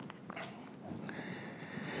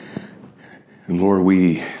And Lord,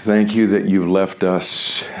 we thank you that you've left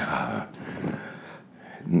us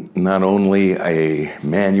not only a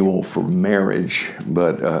manual for marriage,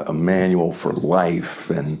 but a manual for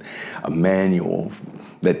life, and a manual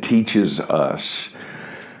that teaches us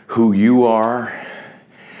who you are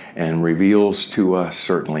and reveals to us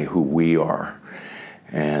certainly who we are.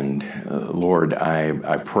 And Lord,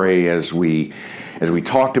 I pray as we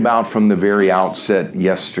talked about from the very outset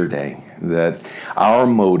yesterday, that our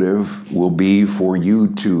motive will be for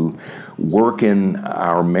you to work in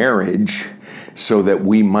our marriage so that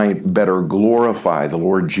we might better glorify the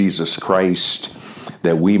Lord Jesus Christ,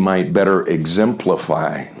 that we might better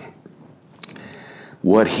exemplify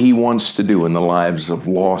what He wants to do in the lives of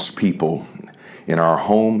lost people in our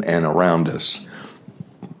home and around us.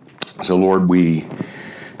 So Lord, the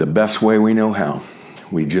best way we know how,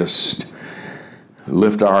 we just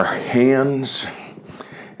lift our hands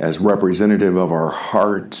as representative of our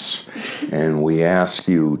hearts, and we ask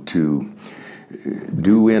you to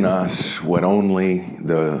do in us what only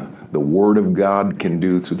the Word of God can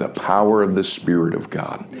do through the power of the Spirit of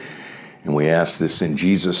God. And we ask this in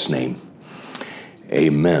Jesus' name.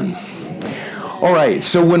 Amen. All right,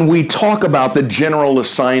 so when we talk about the general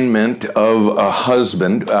assignment of a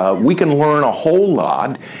husband, we can learn a whole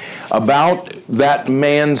lot about that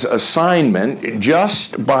man's assignment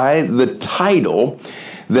just by the title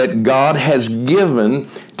that God has given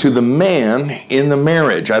to the man in the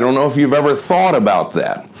marriage. I don't know if you've ever thought about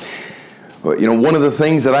that. But, one of the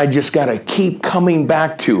things that I just got to keep coming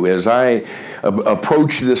back to as I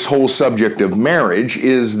approach this whole subject of marriage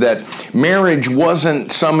is that marriage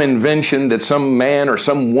wasn't some invention that some man or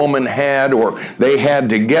some woman had or they had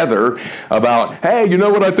together about, hey, you know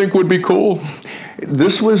what I think would be cool?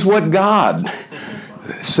 This was what God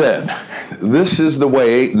said. This is the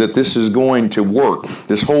way that this is going to work.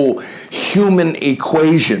 This whole human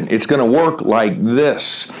equation, it's going to work like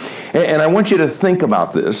this. And I want you to think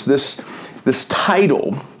about this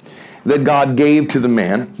title that God gave to the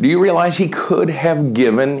man. Do you realize He could have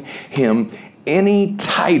given him any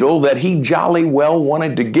title that He jolly well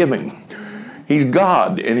wanted to give him? He's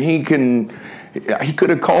God, and He could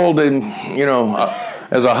have called him,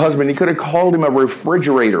 as a husband, He could have called him a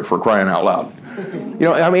refrigerator, for crying out loud.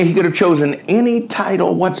 He could have chosen any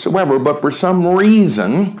title whatsoever, but for some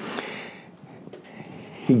reason,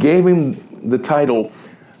 He gave him the title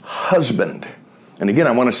husband. And again,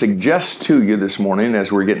 I want to suggest to you this morning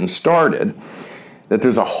as we're getting started that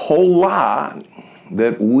there's a whole lot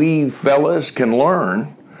that we fellas can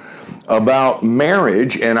learn about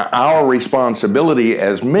marriage and our responsibility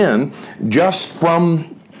as men just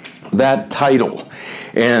from that title.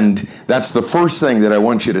 And that's the first thing that I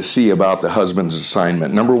want you to see about the husband's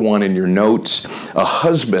assignment. Number one in your notes, a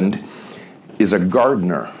husband is a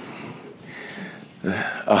gardener.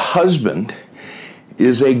 A husband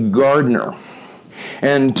is a gardener.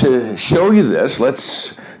 And to show you this,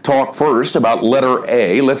 let's talk first about letter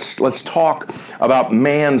A. Let's talk about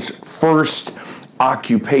man's first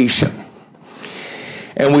occupation.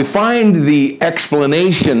 And we find the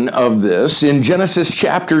explanation of this in Genesis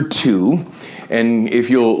chapter 2. And if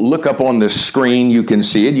you'll look up on the screen, you can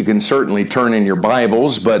see it. You can certainly turn in your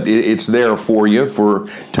Bibles, but it's there for you for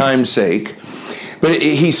time's sake. But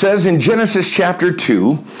he says in Genesis chapter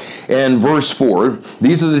 2 and verse 4,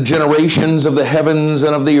 these are the generations of the heavens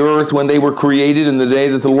and of the earth when they were created in the day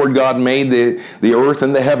that the Lord God made the earth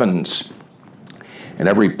and the heavens. And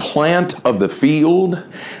every plant of the field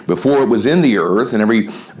before it was in the earth, and every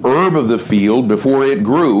herb of the field before it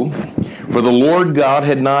grew, for the Lord God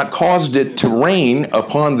had not caused it to rain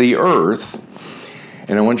upon the earth.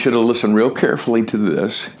 And I want you to listen real carefully to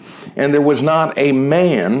this. And there was not a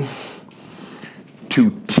man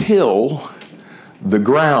to till the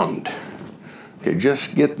ground. Okay,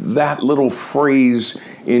 just get that little phrase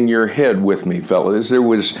in your head with me, fellas. There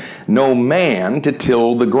was no man to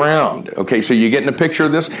till the ground. Okay, so you getting a picture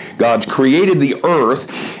of this? God's created the earth,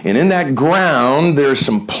 and in that ground there's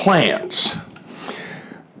some plants.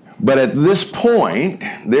 But at this point,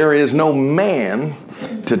 there is no man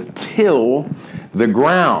to till the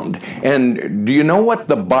ground. And do you know what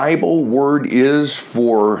the Bible word is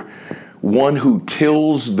for one who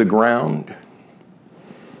tills the ground?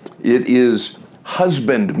 It is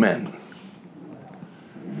husbandmen.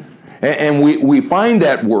 And we find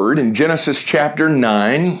that word in Genesis chapter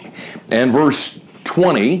 9 and verse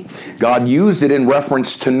 20. God used it in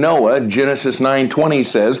reference to Noah. Genesis 9:20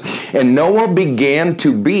 says, and Noah began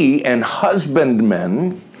to be an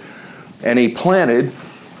husbandman, and he planted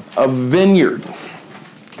a vineyard.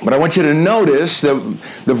 But I want you to notice the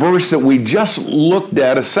verse that we just looked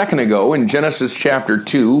at a second ago in Genesis chapter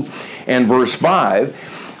 2 and verse 5.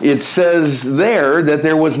 it says there that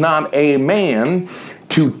there was not a man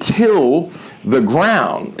to till the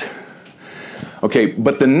ground. Okay,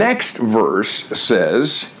 but the next verse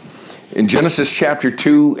says, in Genesis chapter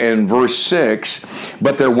 2 and verse 6,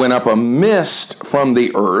 but there went up a mist from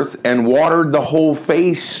the earth and watered the whole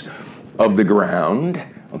face of the ground.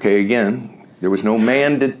 Okay, again, there was no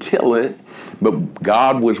man to till it, but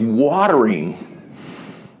God was watering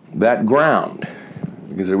that ground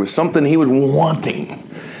because there was something he was wanting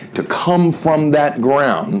to come from that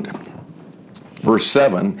ground. Verse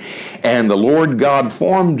 7, and the Lord God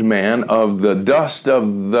formed man of the dust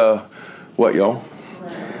of the, what y'all?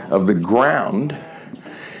 Of the ground,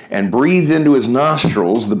 and breathed into his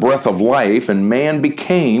nostrils the breath of life, and man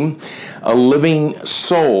became a living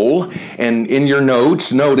soul. And in your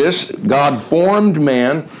notes, notice, God formed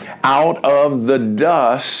man out of the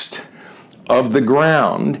dust of the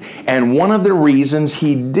ground. And one of the reasons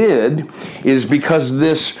he did is because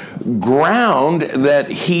this ground that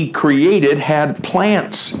he created had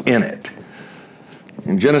plants in it.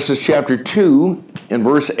 In Genesis chapter 2 and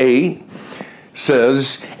verse 8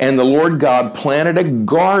 says, and the Lord God planted a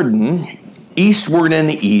garden eastward in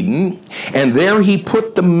Eden, and there he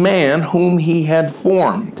put the man whom he had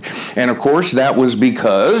formed. And of course that was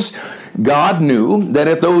because God knew that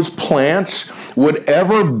if those plants would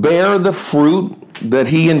ever bear the fruit that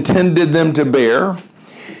he intended them to bear,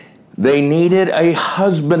 they needed a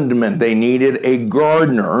husbandman, they needed a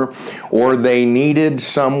gardener, or they needed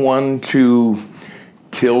someone to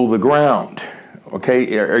till the ground.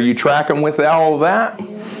 Okay, are you tracking with all of that?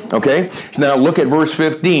 Okay, now look at verse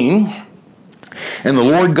 15. And the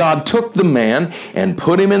Lord God took the man and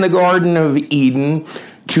put him in the Garden of Eden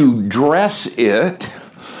to dress it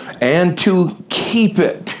and to keep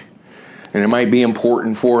it. And it might be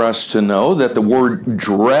important for us to know that the word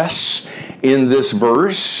dress in this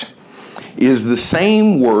verse is the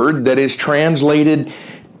same word that is translated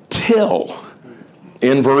till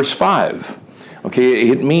in verse 5. Okay,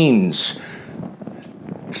 it means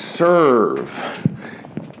serve,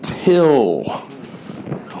 till,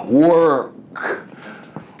 work.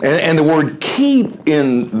 And the word keep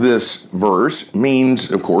in this verse means,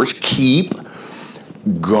 of course, keep,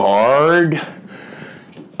 guard,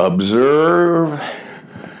 observe,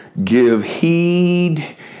 give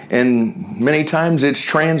heed, and many times it's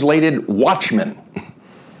translated watchman.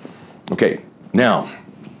 Okay, now,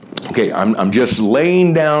 I'm just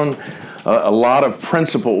laying down a lot of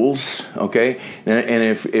principles, okay? And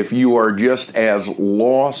if you are just as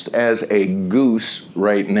lost as a goose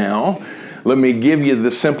right now, let me give you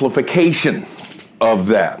the simplification of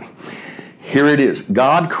that. Here it is.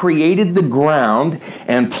 God created the ground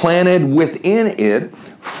and planted within it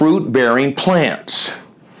fruit-bearing plants.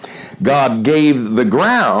 God gave the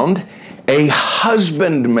ground a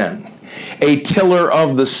husbandman, a tiller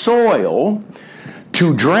of the soil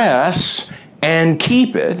to dress and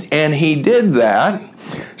keep it, and he did that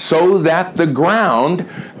so that the ground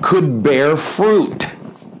could bear fruit.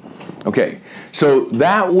 Okay, so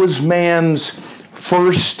that was man's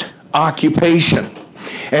first occupation.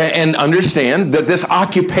 And understand that this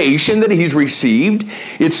occupation that he's received,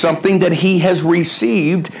 it's something that he has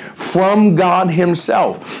received from God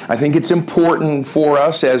himself. I think it's important for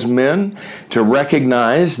us as men to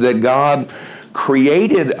recognize that God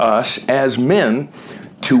created us as men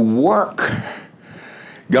to work.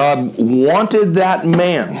 God wanted that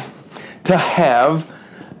man to have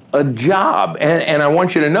a job. And I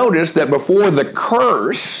want you to notice that before the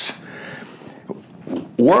curse,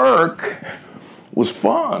 work was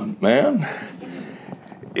fun, man.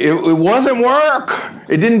 It wasn't work.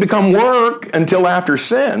 It didn't become work until after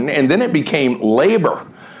sin, and then it became labor.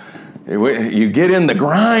 You get in the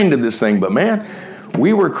grind of this thing, but man,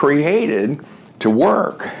 we were created to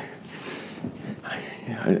work.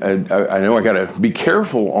 I know I got to be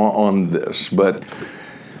careful on this, but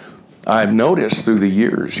I've noticed through the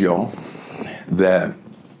years, y'all, that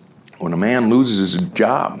when a man loses his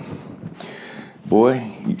job,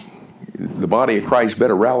 boy, the body of Christ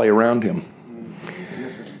better rally around him,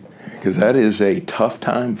 because that is a tough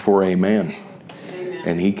time for a man. Amen.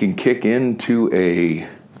 And he can kick into a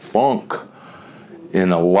funk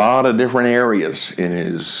in a lot of different areas in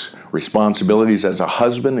his responsibilities as a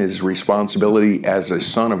husband, his responsibility as a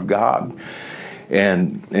son of God.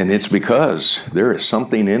 And it's because there is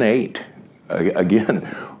something innate. Again,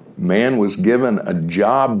 man was given a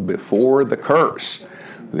job before the curse.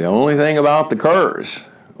 The only thing about the curse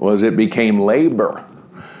was it became labor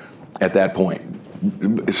at that point.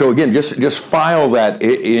 So again, just file that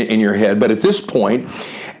in your head. But at this point,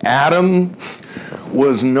 Adam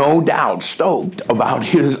was no doubt stoked about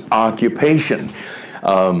his occupation.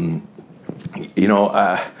 You know,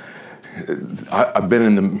 I've been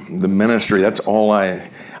in the ministry. That's all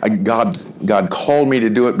God called me to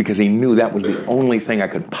do it because he knew that was the only thing I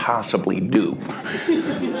could possibly do.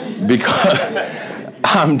 Because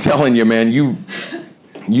I'm telling you, man, you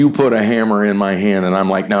put a hammer in my hand and I'm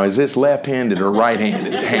like, now is this left-handed or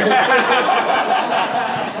right-handed hammer?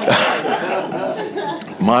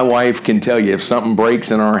 My wife can tell you if something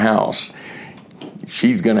breaks in our house,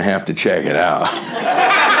 she's going to have to check it out.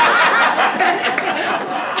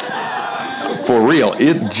 For real,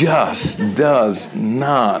 it just does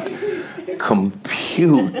not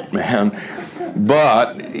compute, man.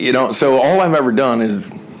 But, you know, so all I've ever done is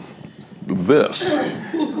this.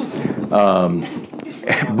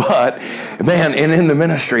 But, man, and in the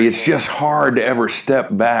ministry, it's just hard to ever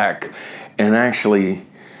step back and actually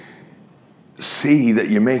see that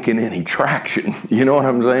you're making any traction. You know what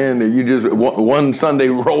I'm saying? That you just, one Sunday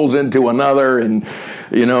rolls into another and,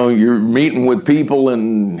 you know, you're meeting with people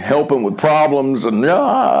and helping with problems and,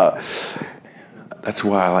 that's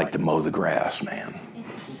why I like to mow the grass, man.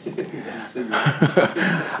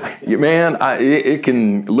 Man, it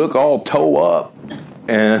can look all toe up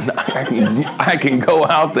and I can go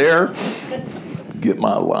out there, get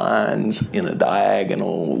my lines in a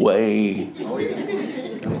diagonal way.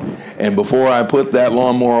 And before I put that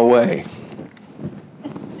lawnmower away,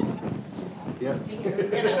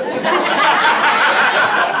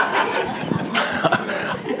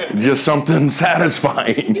 just something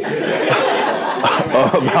satisfying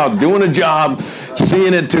about doing a job,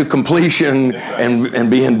 seeing it to completion, and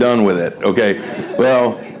being done with it. Okay,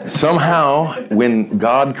 well, somehow when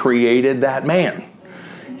God created that man,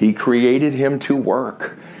 he created him to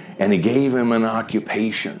work, and he gave him an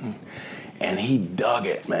occupation. And he dug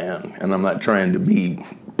it, man. And I'm not trying to be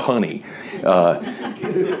punny.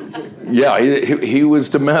 He was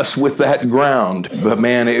to mess with that ground. But,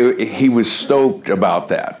 man, he was stoked about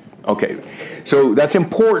that. Okay, so that's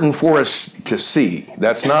important for us to see.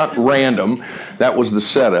 That's not random. That was the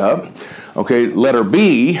setup. Okay, letter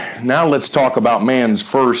B. Now let's talk about man's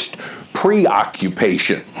first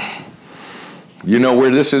preoccupation. You know where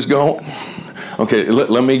this is going? Okay,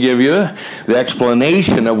 let me give you the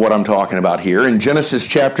explanation of what I'm talking about here. In Genesis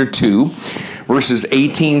chapter 2, verses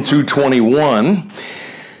 18 through 21,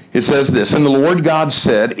 it says this, "And the Lord God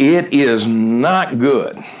said, it is not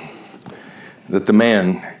good that the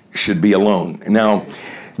man should be alone." Now,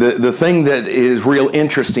 the thing that is real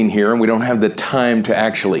interesting here, and we don't have the time to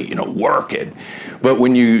actually, work it, but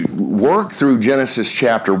when you work through Genesis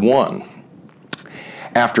chapter 1,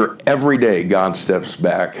 after every day God steps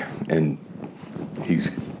back and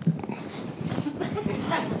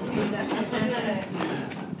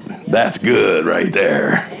that's good right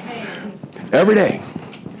there. Every day.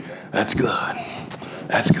 That's good.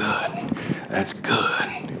 That's good. That's good.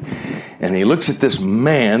 And he looks at this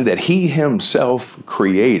man that he himself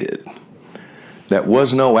created. That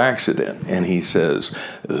was no accident. And he says,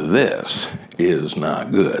 this is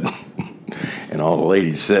not good. And all the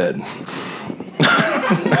ladies said,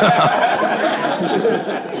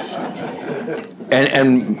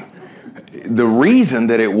 And the reason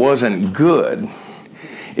that it wasn't good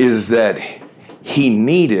is that he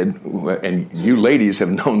needed, and you ladies have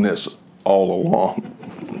known this all along,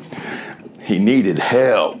 he needed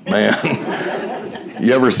help, man.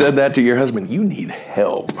 You ever said that to your husband? You need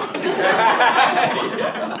help.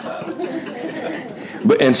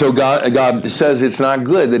 And so God says it's not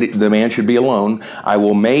good that the man should be alone. I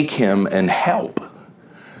will make him an help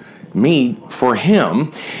meet for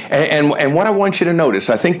him. And what I want you to notice,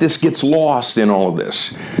 I think this gets lost in all of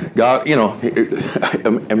this. God,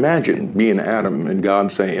 imagine being Adam and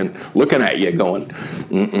God saying, looking at you going,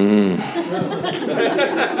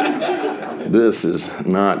 this is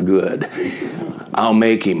not good. I'll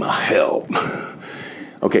make him a help.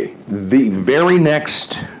 Okay, the very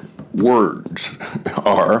next words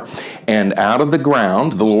are, and out of the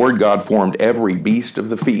ground the Lord God formed every beast of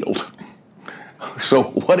the field. So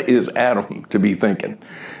what is Adam to be thinking?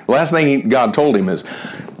 The last thing God told him is,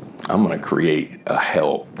 I'm going to create a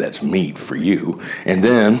help that's meat for you. And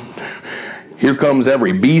then here comes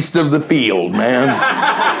every beast of the field, man.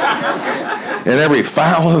 And every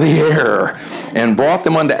fowl of the air. And brought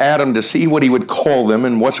them unto Adam to see what he would call them.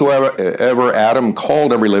 And whatsoever Adam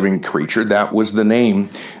called every living creature, that was the name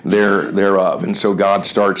thereof. And so God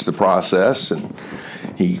starts the process, and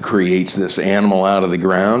he creates this animal out of the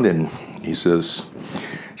ground, and he says,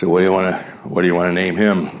 so what do you want to name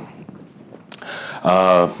him?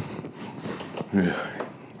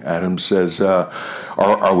 Adam says,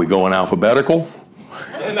 are we going alphabetical?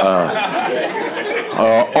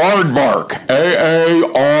 Aardvark.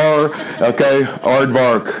 A-A-R, okay,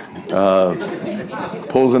 Aardvark.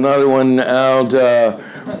 Pulls another one out.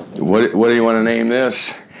 What do you want to name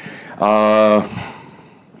this?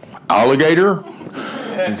 Alligator.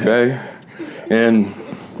 Okay. And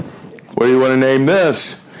what do you want to name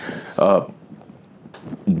this?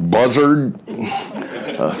 Buzzard.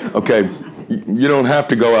 Okay. You don't have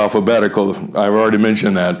to go alphabetical. I've already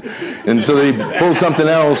mentioned that. And so they pull something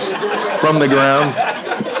else from the ground.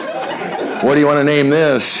 What do you want to name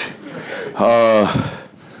this?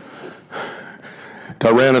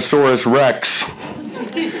 Tyrannosaurus Rex.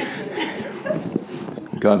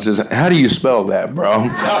 God says, how do you spell that, bro?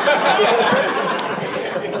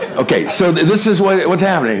 Okay, so this is what's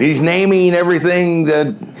happening. He's naming everything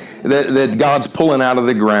that God's pulling out of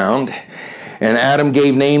the ground. And Adam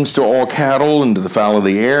gave names to all cattle and to the fowl of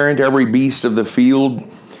the air and to every beast of the field.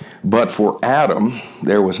 But for Adam,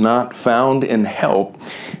 there was not found in help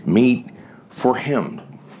meet for him.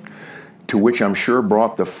 To which I'm sure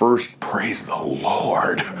brought the first praise the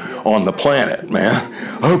Lord on the planet, man.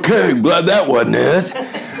 Okay, glad that wasn't it.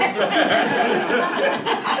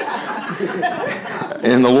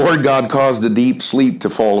 And the Lord God caused a deep sleep to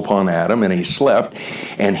fall upon Adam, and he slept.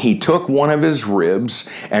 And he took one of his ribs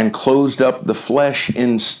and closed up the flesh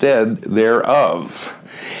instead thereof.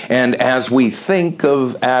 And as we think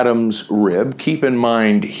of Adam's rib, keep in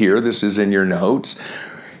mind here, this is in your notes,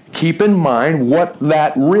 keep in mind what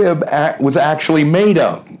that rib was actually made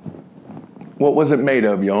of. What was it made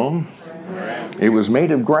of, y'all? It was made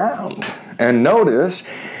of ground. And notice,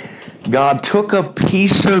 God took a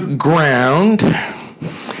piece of ground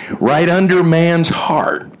right under man's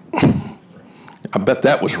heart. I bet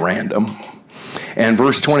that was random. And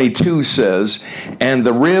verse 22 says, and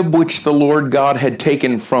the rib which the Lord God had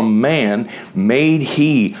taken from man made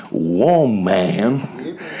he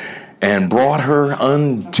woman, and brought her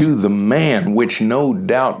unto the man, which no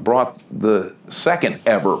doubt brought the second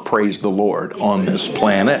ever, praise the Lord, on this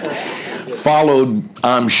planet, followed,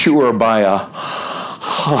 I'm sure, by a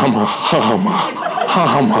hama, hama,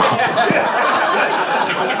 hama.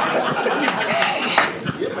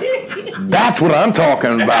 That's what I'm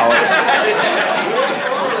talking about.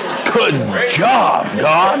 Good job,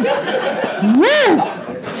 God. Woo!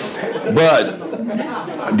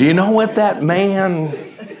 But do you know what that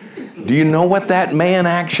man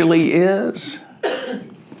actually is?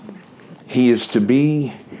 He is to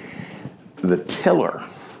be the tiller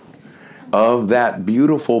of that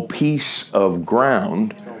beautiful piece of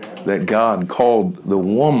ground that God called the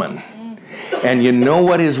woman. And you know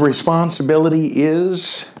what his responsibility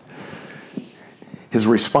is? His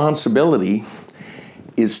responsibility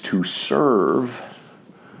is to serve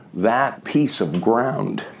that piece of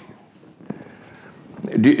ground.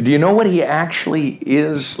 Do you know what he actually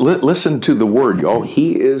is? Listen to the word, y'all.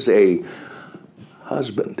 He is a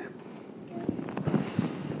husband.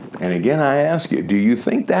 And again, I ask you, do you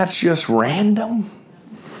think that's just random?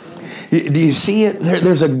 Do you see it?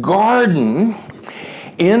 There's a garden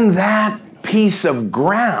in that piece of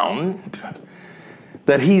ground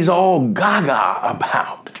that he's all gaga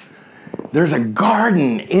about. There's a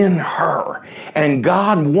garden in her, and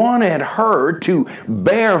God wanted her to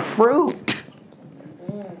bear fruit.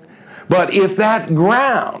 But if that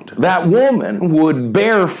ground, that woman would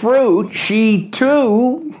bear fruit, she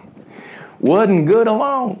too wasn't good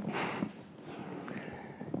alone.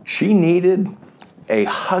 She needed a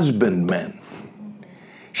husbandman.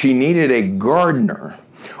 She needed a gardener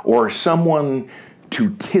or someone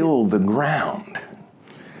to till the ground.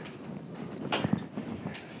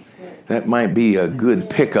 That might be a good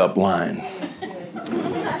pickup line.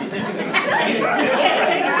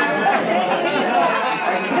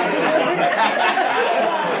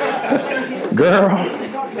 Girl,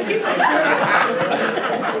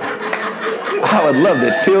 I would love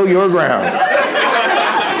to till your ground.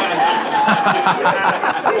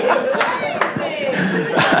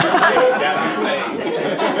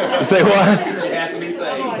 Say what? It has to be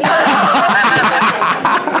saved.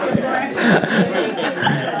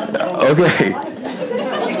 Okay.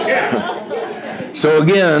 So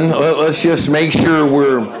again, let's just make sure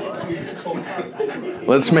we're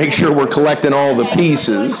collecting all the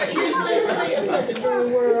pieces.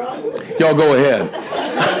 Y'all go ahead.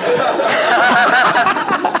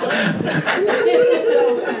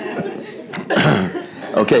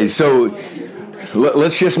 Okay, so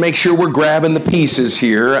let's just make sure we're grabbing the pieces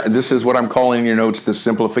here. This is what I'm calling in your notes the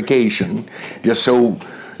simplification. Just so,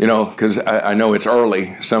 because I know it's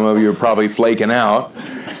early. Some of you are probably flaking out.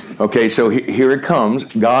 Okay, so here it comes.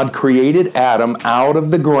 God created Adam out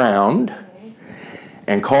of the ground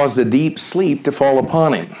and caused a deep sleep to fall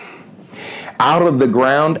upon him. Out of the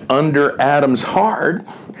ground under Adam's heart,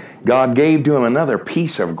 God gave to him another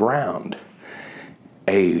piece of ground,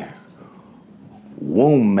 a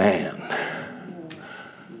womb man.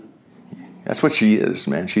 That's what she is,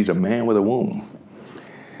 man. She's a man with a womb.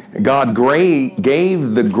 God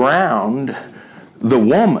gave the ground, the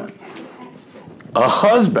woman, a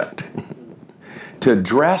husband to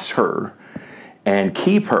dress her and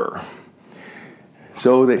keep her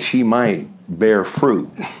so that she might bear fruit.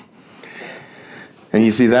 And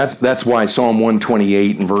you see, that's why Psalm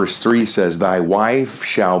 128 and verse 3 says, thy wife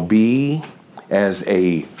shall be as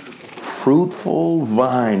a fruitful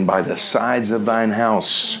vine by the sides of thine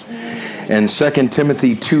house. And 2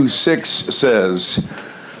 Timothy 2:6 says,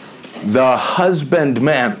 the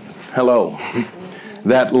husbandman,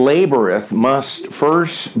 that laboreth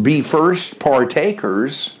must be first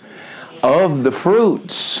partakers of the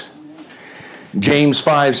fruits. James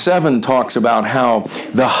 5:7 talks about how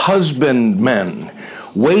the husbandman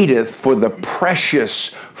waiteth for the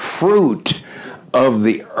precious fruit of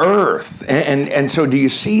the earth. And so do you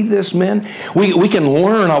see this, men? We can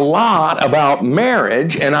learn a lot about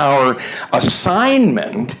marriage and our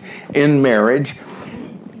assignment in marriage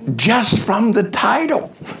just from the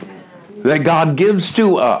title that God gives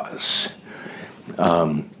to us.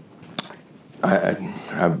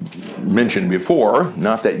 I've mentioned before,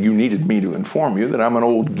 not that you needed me to inform you, that I'm an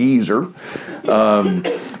old geezer.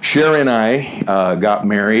 Sherry and I got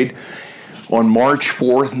married on March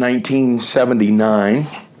 4th, 1979.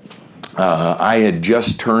 I had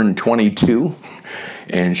just turned 22,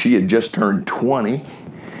 and she had just turned 20.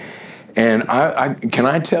 And can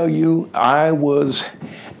I tell you, I was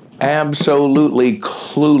absolutely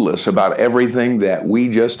clueless about everything that we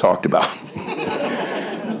just talked about.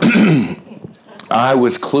 I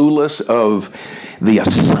was clueless of the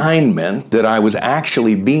assignment that I was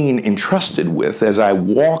actually being entrusted with as I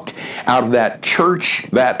walked out of that church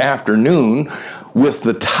that afternoon with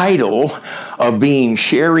the title of being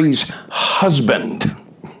Sherry's husband.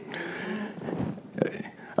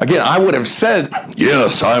 Again, I would have said,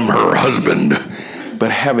 yes, I'm her husband,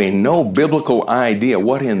 but having no biblical idea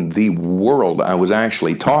what in the world I was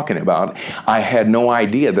actually talking about, I had no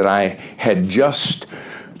idea that I had just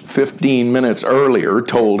 15 minutes earlier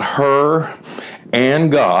told her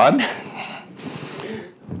and God,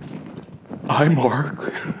 I,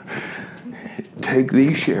 Mark, take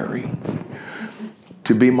thee, Sherry,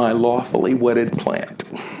 to be my lawfully wedded plant,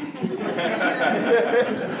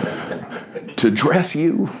 to dress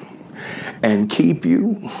you and keep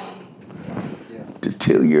you, to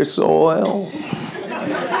till your soil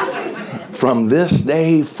from this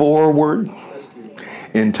day forward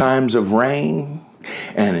in times of rain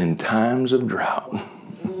and in times of drought.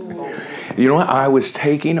 You know what? I was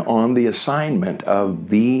taking on the assignment of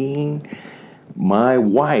being my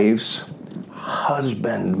wife's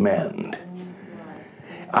husbandman.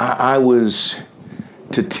 I was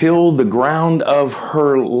to till the ground of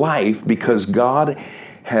her life because God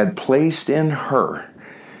had placed in her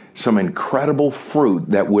some incredible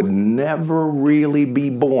fruit that would never really be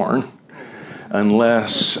born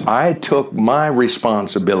unless I took my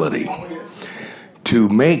responsibility to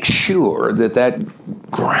make sure that that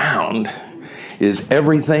ground is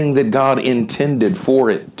everything that God intended for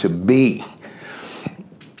it to be.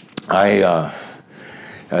 I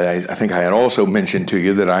think I had also mentioned to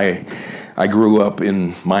you that I grew up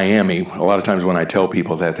in Miami. A lot of times when I tell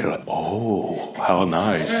people that, they're like, oh, how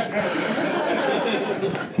nice.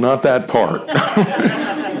 Not that part.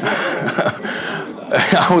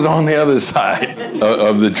 I was on the other side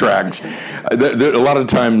of the tracks. A lot of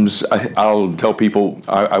times I'll tell people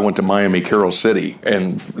I went to Miami, Carroll City,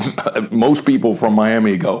 and most people from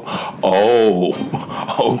Miami go, oh,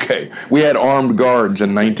 okay. We had armed guards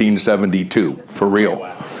in 1972, for real.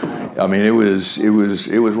 I mean, it was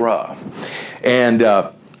rough. And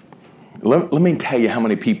let me tell you how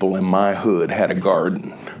many people in my hood had a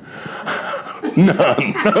garden.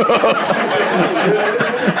 None.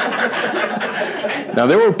 Now,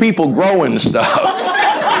 there were people growing stuff.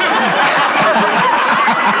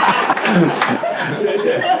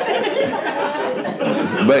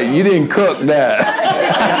 But you didn't cook that.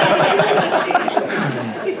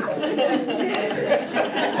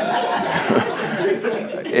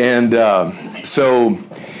 And so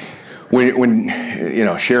when you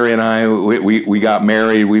know, Sherry and I, we got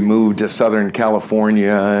married, we moved to Southern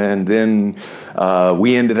California, and then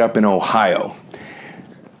we ended up in Ohio.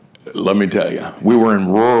 Let me tell you, we were in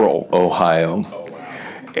rural Ohio,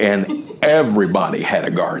 and everybody had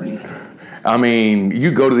a garden. I mean,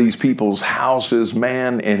 you go to these people's houses,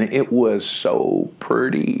 man, and it was so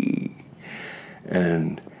pretty.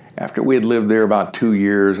 And after we had lived there about 2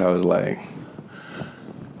 years, I was like,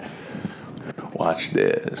 watch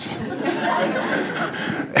this.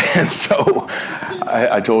 And so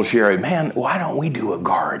I told Sherry, man, why don't we do a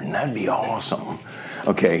garden? That'd be awesome.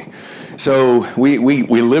 Okay, so we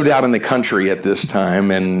lived out in the country at this time,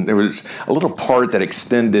 and there was a little part that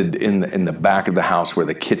extended in the back of the house where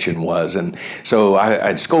the kitchen was, and so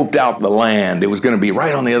I'd scoped out the land. It was going to be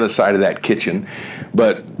right on the other side of that kitchen,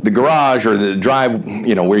 but the garage or the drive,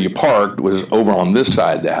 where you parked was over on this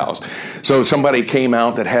side of the house. So somebody came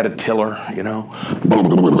out that had a tiller, and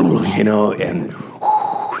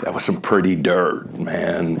that was some pretty dirt,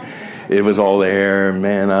 man. It was all there,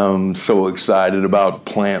 man. I'm so excited about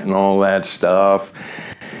planting all that stuff.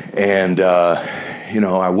 And,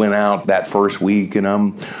 I went out that first week and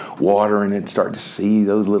I'm watering it, started to see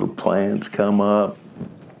those little plants come up.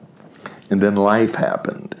 And then life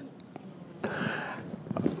happened.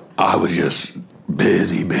 I was just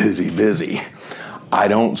busy. I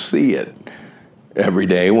don't see it every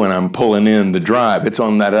day when I'm pulling in the drive. It's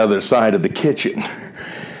on that other side of the kitchen.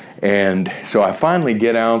 And so I finally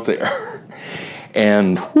get out there,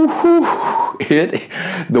 and the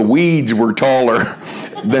weeds were taller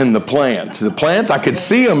than the plants. The plants, I could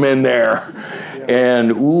see them in there,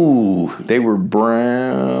 and they were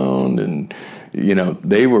brown, and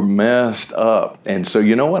they were messed up. And so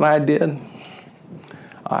you know what I did?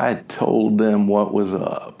 I told them what was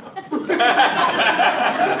up.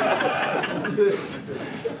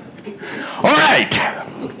 All right.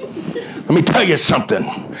 Let me tell you something.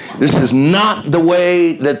 This is not the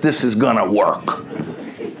way that this is going to work.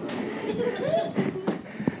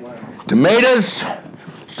 Tomatoes,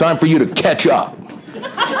 it's time for you to catch up.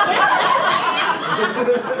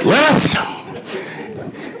 Lettuce,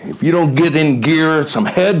 if you don't get in gear, some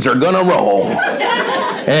heads are going to roll.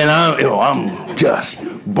 And I'm just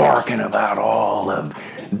barking about all of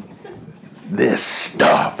this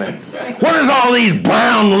stuff. And what is all these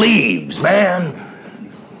brown leaves, man?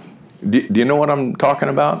 Do you know what I'm talking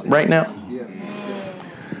about right now? Yeah.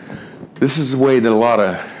 This is the way that a lot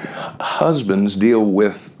of husbands deal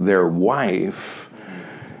with their wife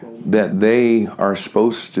that they are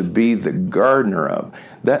supposed to be the gardener of.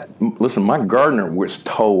 Listen, my gardener was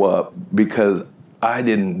toe up because I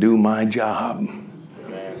didn't do my job.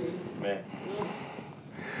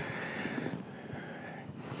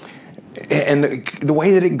 And the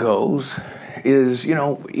way that it goes is,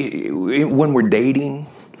 when we're dating,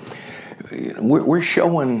 we're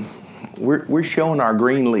showing our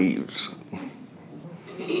green leaves,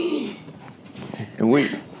 and we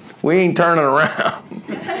ain't turning around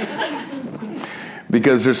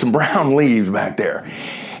because there's some brown leaves back there,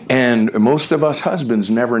 and most of us husbands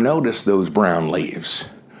never notice those brown leaves.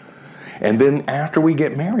 And then after we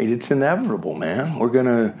get married, it's inevitable, man. We're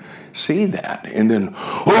gonna see that, and then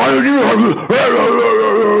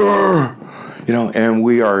and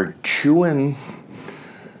we are chewing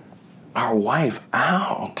our wife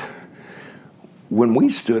out when we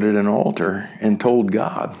stood at an altar and told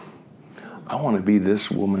God, I want to be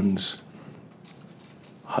this woman's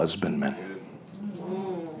husbandman.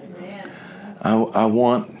 I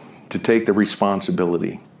want to take the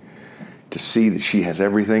responsibility to see that she has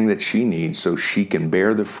everything that she needs so she can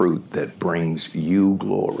bear the fruit that brings you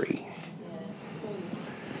glory.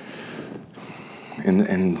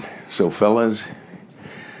 And so, fellas,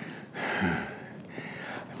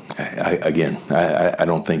 I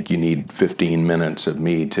don't think you need 15 minutes of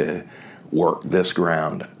me to work this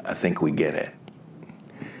ground. I think we get it.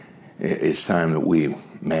 It's time that we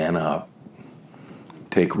man up,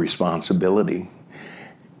 take responsibility,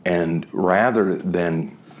 and rather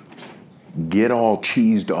than get all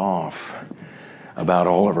cheesed off about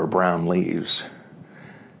all of our brown leaves,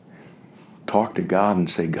 talk to God and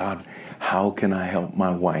say, God, how can I help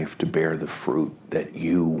my wife to bear the fruit that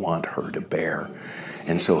you want her to bear?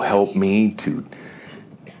 And so help me to,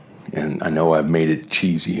 and I know I've made it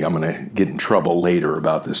cheesy. I'm going to get in trouble later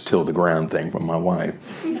about this till the ground thing from my wife.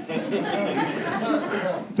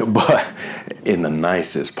 But in the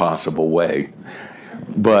nicest possible way.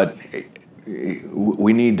 But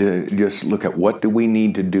we need to just look at what do we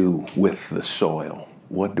need to do with the soil?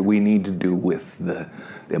 What do we need to do with the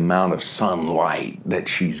amount of sunlight that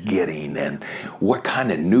she's getting, and what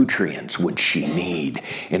kind of nutrients would she need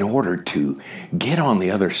in order to get on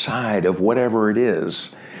the other side of whatever it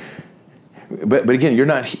is? But again, you're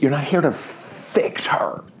not here to fix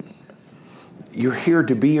her. You're here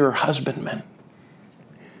to be her husbandman.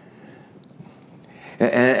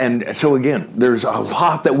 And so again, there's a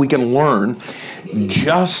lot that we can learn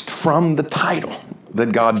just from the title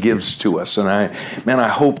that God gives to us. And I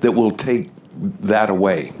hope that we'll take that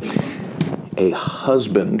away. A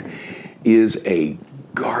husband is a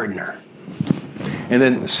gardener. And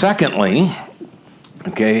then secondly,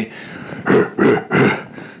 Okay?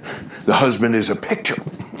 The husband is a picture.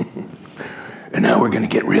 And now we're going to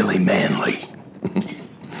get really manly.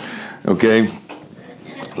 Okay?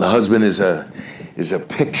 The husband is a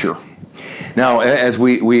picture. Now, as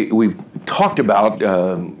we've talked about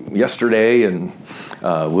yesterday, and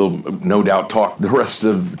we'll no doubt talk the rest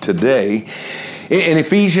of today, in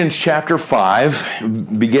Ephesians chapter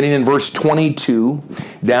 5, beginning in verse 22,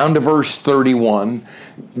 down to verse 31,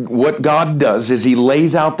 what God does is He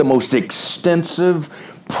lays out the most extensive,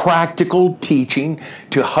 practical teaching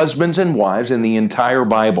to husbands and wives in the entire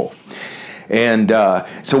Bible. And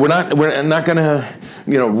so we're not going to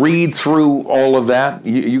read through all of that.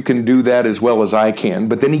 You can do that as well as I can.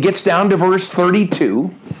 But then he gets down to verse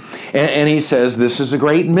 32, and he says, "This is a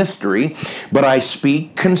great mystery, but I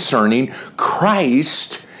speak concerning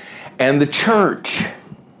Christ and the church."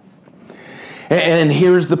 And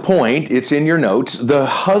here's the point. It's in your notes. The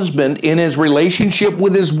husband in his relationship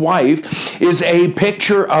with his wife is a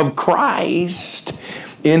picture of Christ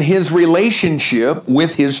in his relationship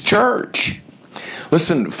with his church.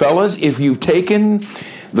 Listen, fellas, if you've taken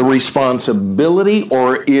the responsibility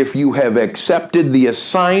or if you have accepted the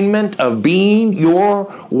assignment of being your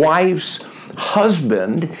wife's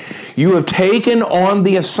husband, you have taken on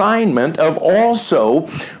the assignment of also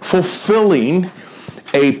fulfilling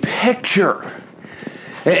a picture.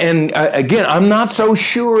 And again, I'm not so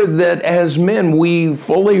sure that as men we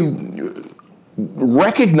fully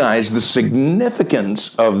recognize the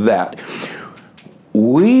significance of that.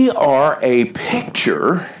 We are a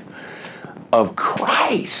picture of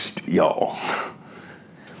Christ, y'all.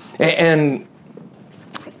 And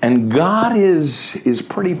God is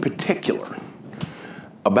pretty particular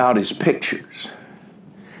about His pictures.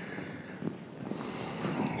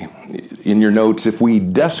 In your notes, if we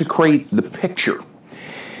desecrate the picture,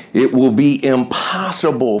 it will be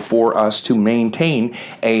impossible for us to maintain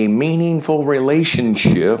a meaningful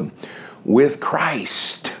relationship with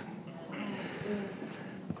Christ.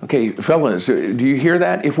 Okay, fellas, do you hear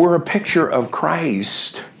that? If we're a picture of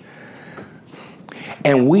Christ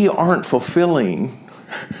and we aren't fulfilling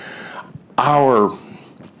our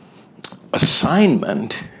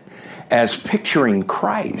assignment as picturing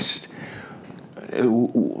Christ,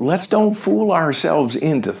 let's don't fool ourselves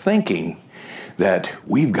into thinking that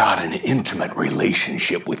we've got an intimate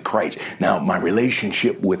relationship with Christ. Now, my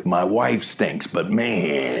relationship with my wife stinks, but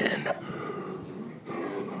man,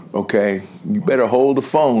 okay, you better hold the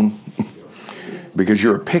phone because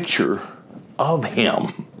you're a picture of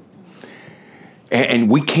Him. And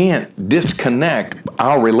we can't disconnect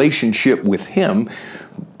our relationship with Him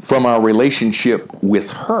from our relationship with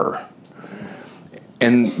her.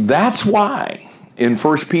 And that's why in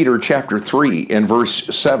 1 Peter chapter 3 and verse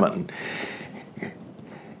 7,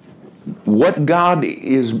 what God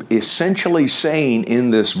is essentially saying in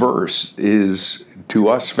this verse is to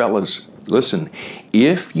us fellas, listen,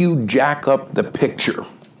 if you jack up the picture,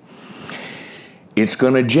 it's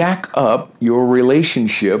going to jack up your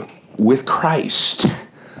relationship with Christ.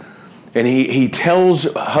 And he tells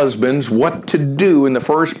husbands what to do in the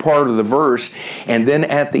first part of the verse, and then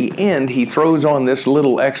at the end he throws on this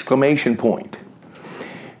little exclamation point.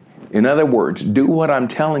 In other words, do what I'm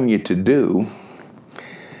telling you to do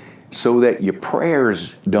so that your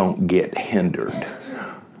prayers don't get hindered.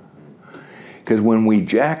 Because when we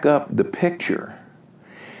jack up the picture,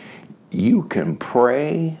 you can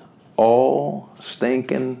pray all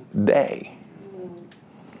stinking day.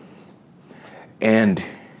 And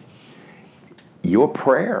your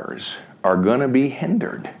prayers are going to be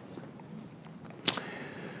hindered.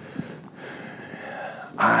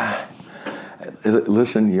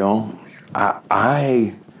 Listen, y'all,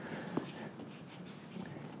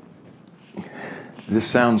 this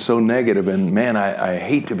sounds so negative, and man, I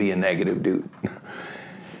hate to be a negative dude.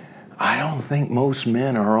 I don't think most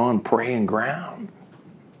men are on praying ground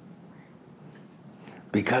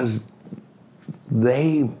because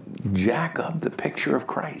they jack up the picture of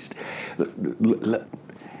Christ.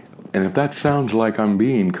 And if that sounds like I'm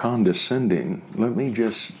being condescending, let me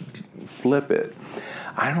just flip it.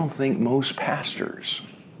 I don't think most pastors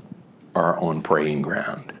are on praying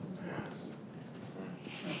ground.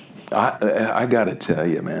 I got to tell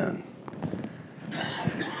you, man.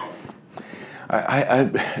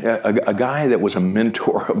 A guy that was a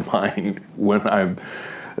mentor of mine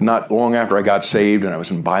not long after I got saved and I was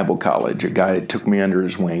in Bible college, a guy took me under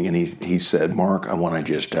his wing and he said, "Mark, I want to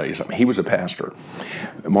just tell you something." He was a pastor.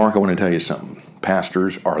 "Mark, I want to tell you something.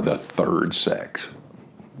 Pastors are the third sex.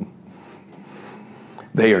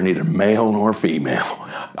 They are neither male nor female.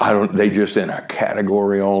 They just in a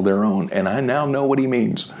category all their own." And I now know what he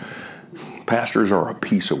means. Pastors are a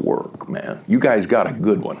piece of work, man. You guys got a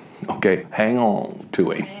good one, okay? Hang on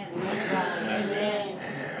to it.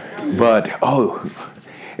 But,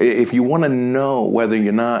 if you want to know whether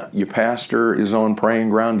or not your pastor is on praying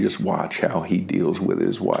ground, just watch how he deals with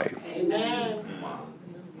his wife. Amen.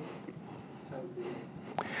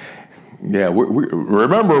 Yeah, we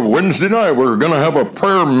remember Wednesday night we're going to have a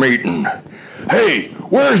prayer meeting. Hey,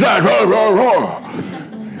 where's that?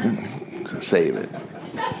 Save it.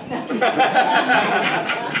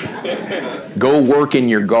 Go work in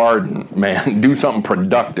your garden, man. Do something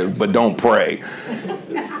productive, but don't pray.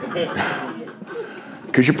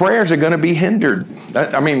 Because your prayers are going to be hindered.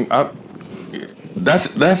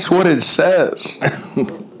 That's what it says.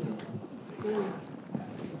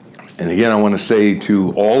 And again, I want to say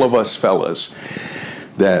to all of us fellas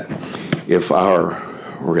that if our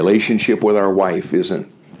relationship with our wife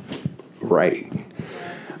isn't right,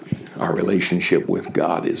 our relationship with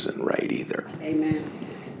God isn't right either. Amen.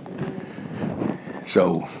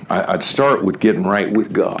 So I'd start with getting right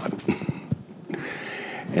with God.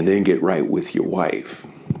 And then get right with your wife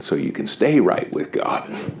so you can stay right with God,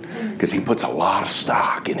 because he puts a lot of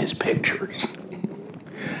stock in his pictures.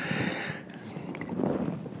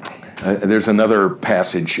 There's another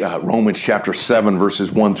passage, Romans chapter 7,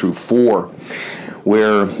 verses 1 through 4,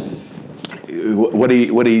 where what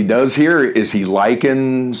he does here is he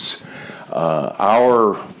likens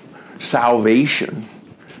our salvation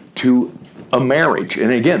to a marriage.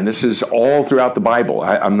 And again, this is all throughout the Bible.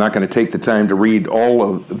 I'm not going to take the time to read all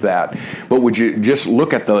of that. But would you just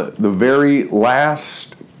look at the very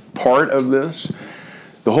last part of this?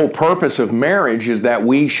 The whole purpose of marriage is that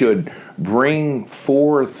we should bring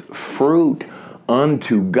forth fruit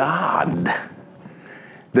unto God.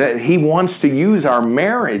 That he wants to use our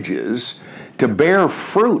marriages to bear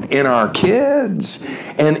fruit in our kids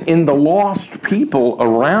and in the lost people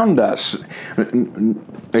around us.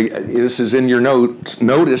 This is in your notes.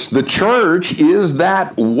 Notice the church is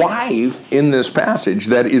that wife in this passage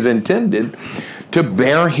that is intended to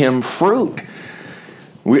bear him fruit.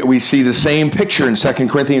 We see the same picture in 2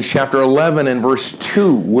 Corinthians chapter 11 and verse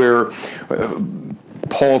 2, where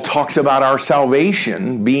Paul talks about our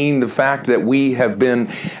salvation being the fact that we have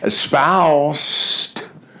been espoused,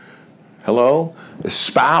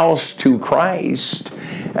 espoused to Christ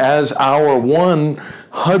as our one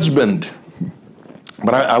husband.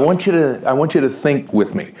 But I want you to think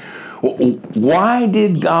with me. Why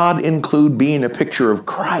did God include being a picture of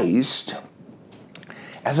Christ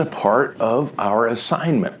as a part of our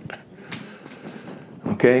assignment?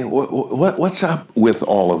 Okay, what's up with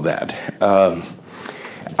all of that?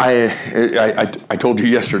 I told you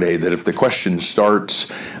yesterday that if the question starts,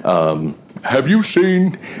 have you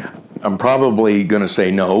seen? I'm probably going to say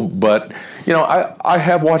no, but I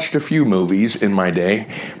have watched a few movies in my day.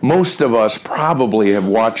 Most of us probably have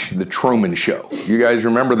watched The Truman Show. You guys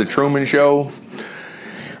remember The Truman Show?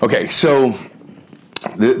 Okay, so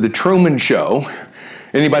the Truman Show.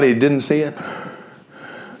 Anybody that didn't see it?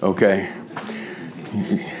 Okay.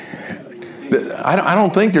 I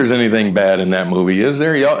don't think there's anything bad in that movie, is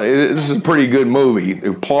there? This is a pretty good movie.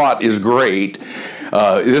 The plot is great.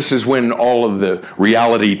 This is when all of the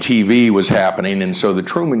reality TV was happening, and so the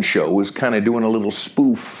Truman Show was kind of doing a little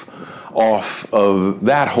spoof off of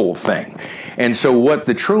that whole thing. And so what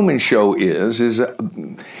the Truman Show is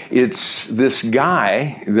it's this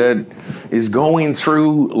guy that is going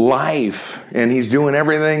through life, and he's doing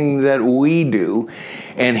everything that we do,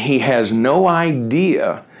 and he has no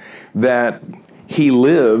idea that he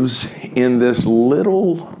lives in this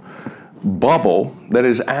little bubble that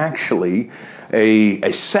is actually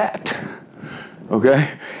a set, okay?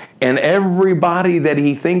 And everybody that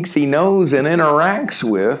he thinks he knows and interacts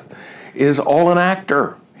with is all an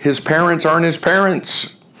actor. His parents aren't his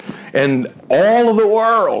parents. And all over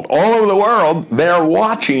the world, they're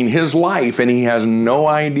watching his life, and he has no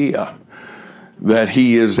idea that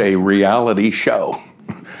he is a reality show.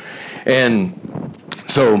 And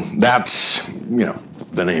so that's,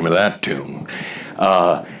 the name of that tune.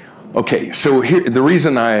 Okay, so here the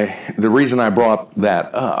reason I brought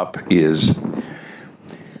that up is,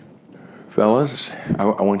 fellas, I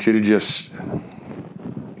want you to just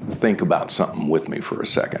think about something with me for a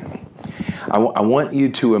second. I want you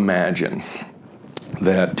to imagine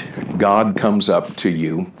that God comes up to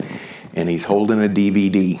you and he's holding a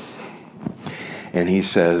DVD, and he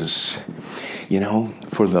says,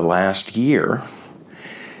 for the last year,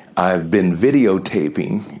 I've been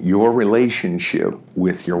videotaping your relationship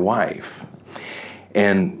with your wife.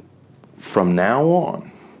 And from now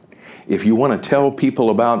on, if you want to tell people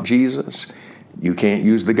about Jesus, you can't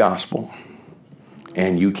use the gospel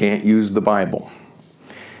and you can't use the Bible.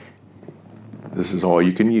 This is all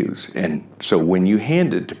you can use. And so when you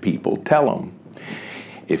hand it to people, tell them,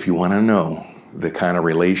 if you want to know the kind of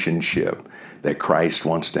relationship that Christ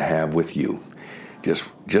wants to have with you,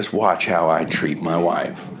 just watch how I treat my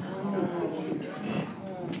wife.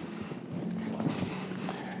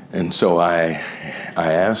 And so I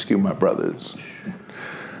ask you, my brothers,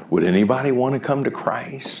 would anybody want to come to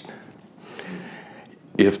Christ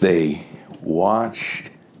if they watched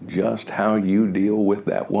just how you deal with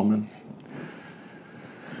that woman?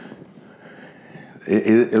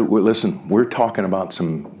 Listen, we're talking about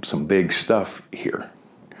some big stuff here.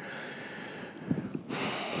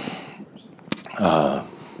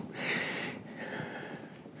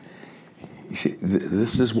 You see,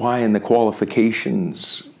 this is why in the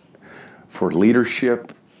qualifications for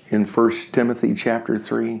leadership in 1 Timothy chapter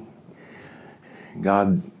 3,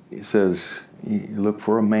 God says, you look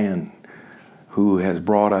for a man who has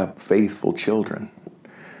brought up faithful children.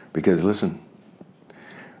 Because listen,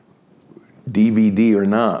 DVD or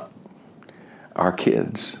not, our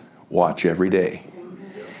kids watch every day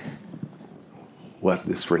what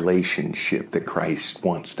this relationship that Christ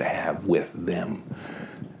wants to have with them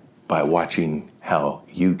by watching how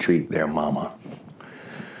you treat their mama.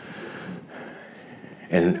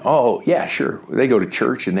 And, oh, yeah, sure, they go to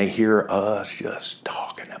church and they hear us just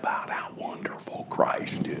talking about how wonderful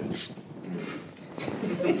Christ is.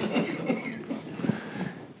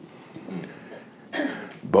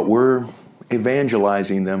 But we're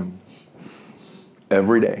evangelizing them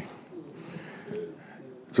every day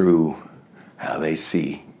through how they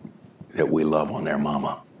see that we love on their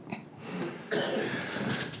mama.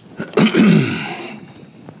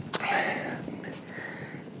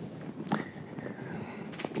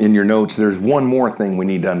 In your notes, there's one more thing we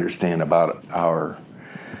need to understand about our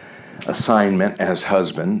assignment as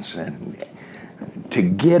husbands. And to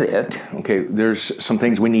get it, okay, there's some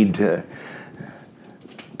things we need to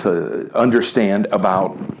understand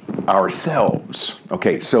about ourselves.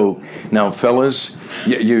 Okay, so now, fellas,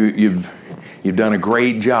 you've done a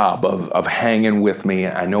great job of hanging with me.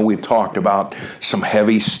 I know we've talked about some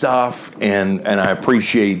heavy stuff, and I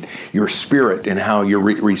appreciate your spirit and how you're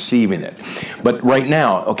receiving it. But right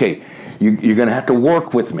now, okay, you're going to have to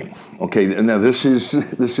work with me. Okay, now this is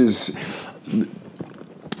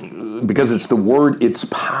because it's the word, it's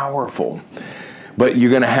powerful. But you're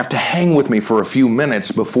going to have to hang with me for a few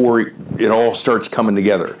minutes before it all starts coming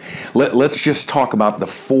together. Let's just talk about the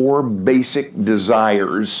 4 basic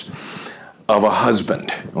desires of a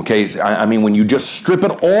husband. Okay, I mean, when you just strip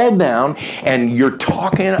it all down and you're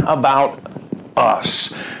talking about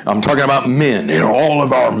us, I'm talking about men in all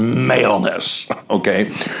of our maleness.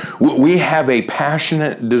 Okay, we have a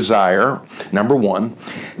passionate desire, number 1,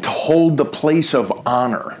 to hold the place of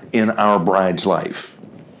honor in our bride's life.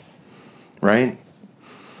 Right?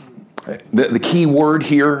 The key word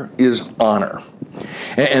here is honor.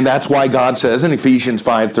 And that's why God says in Ephesians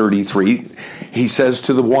 5:33, he says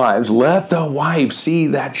to the wives, let the wife see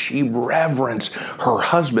that she reverence her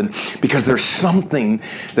husband, because there's something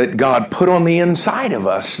that God put on the inside of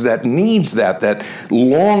us that needs that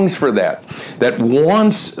longs for that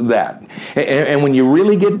wants that. And when you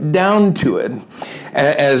really get down to it,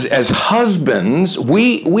 as husbands,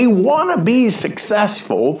 we want to be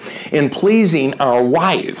successful in pleasing our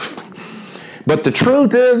wife. But the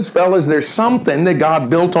truth is, fellas, there's something that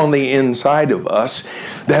God built on the inside of us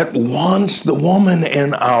that wants the woman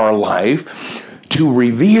in our life to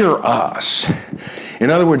revere us.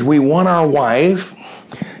 In other words, we want our wife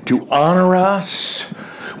to honor us.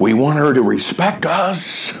 We want her to respect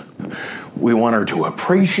us. We want her to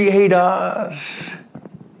appreciate us.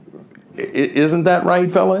 Isn't that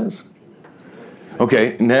right, fellas?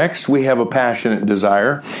 Okay, next we have a passionate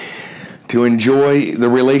desire to enjoy the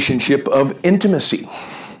relationship of intimacy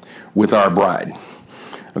with our bride.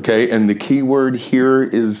 Okay, and the key word here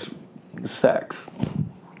is sex.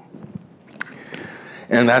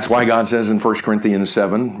 And that's why God says in 1 Corinthians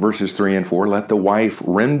 7, verses 3 and 4, let the wife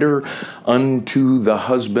render unto the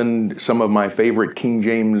husband, some of my favorite King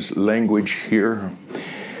James language here,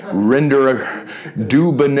 render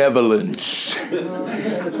due benevolence.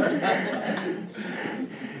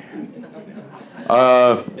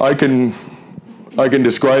 I can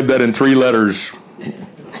describe that in 3 letters.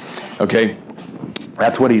 Okay,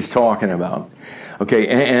 that's what he's talking about. Okay,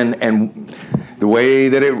 and the way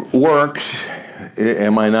that it works,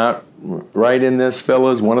 am I not right in this,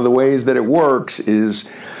 fellas? One of the ways that it works is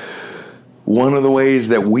one of the ways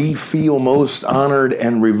that we feel most honored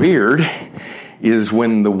and revered is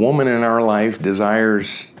when the woman in our life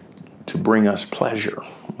desires to bring us pleasure.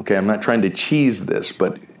 Okay, I'm not trying to cheese this,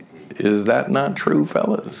 but is that not true,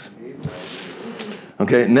 fellas?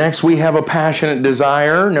 Okay, next we have a passionate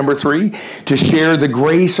desire, number 3, to share the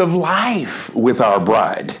grace of life with our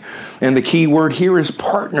bride. And the key word here is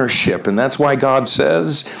partnership. And that's why God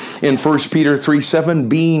says in 1 Peter 3:7,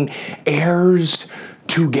 being heirs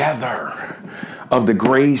together of the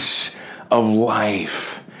grace of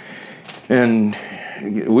life. And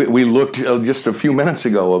we looked just a few minutes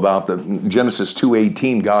ago about the Genesis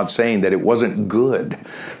 2:18, God saying that it wasn't good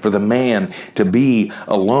for the man to be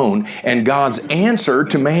alone. And God's answer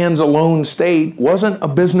to man's alone state wasn't a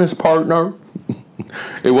business partner.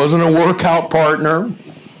 It wasn't a workout partner.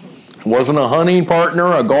 It wasn't a hunting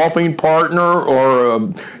partner, a golfing partner, or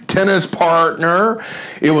a tennis partner.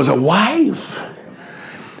 It was a wife.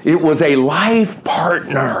 It was a life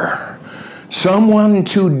partner. Someone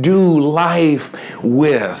to do life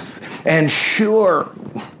with. And sure,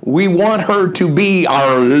 we want her to be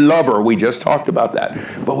our lover. We just talked about that.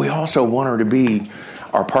 But we also want her to be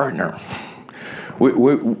our partner. We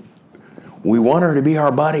want her to be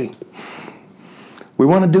our buddy. We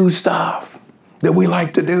want to do stuff that we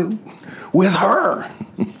like to do with her.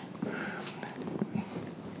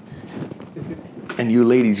 And you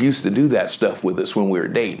ladies used to do that stuff with us when we were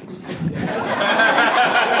dating.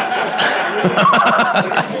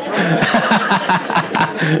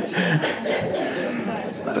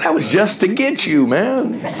 That was just to get you,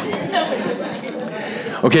 man.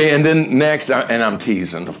 Okay, and then next, and I'm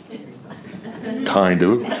teasing, kind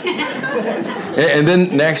of. And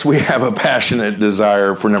then next we have a passionate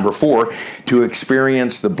desire for number 4, to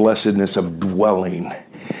experience the blessedness of dwelling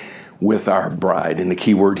with our bride. And the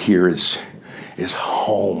key word here is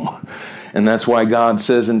home. And that's why God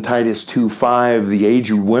says in Titus 2:5, the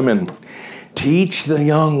aged women, teach the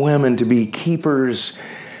young women to be keepers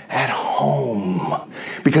at home.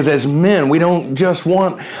 Because as men, we don't just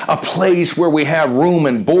want a place where we have room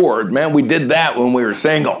and board. Man, we did that when we were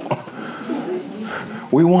single.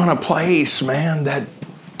 We want a place, man, that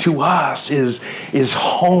to us is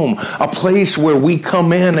home. A place where we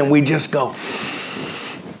come in and we just go,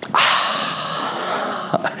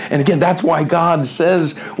 And again, that's why God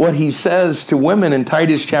says what he says to women in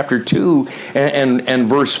Titus chapter 2 and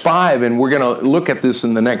verse 5. And we're going to look at this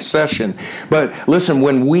in the next session. But listen,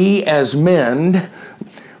 when we as men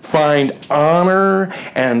find honor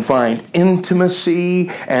and find intimacy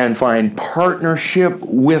and find partnership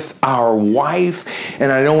with our wife,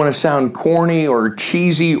 and I don't want to sound corny or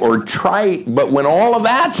cheesy or trite, but when all of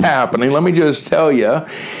that's happening, let me just tell you,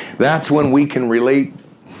 that's when we can relate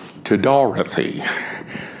to Dorothy.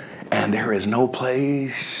 And there is no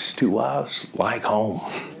place to us like home.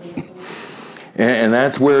 And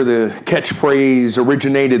that's where the catchphrase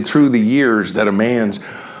originated through the years, that a man's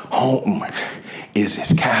home is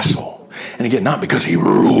his castle. And again, not because he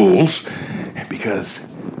rules, because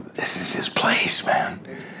this is his place, man.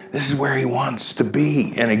 This is where he wants to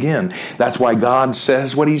be. And again, that's why God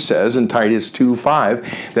says what he says in Titus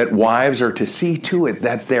 2:5, that wives are to see to it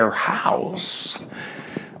that their house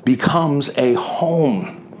becomes a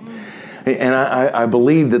home. And I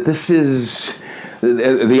believe that this is,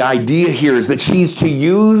 the idea here is that she's to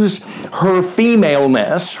use her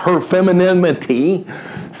femaleness, her femininity.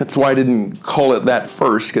 That's why I didn't call it that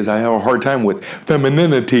first, because I have a hard time with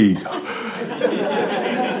femininity.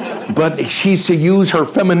 But she's to use her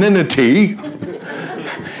femininity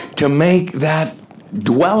to make that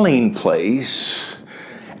dwelling place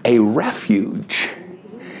a refuge.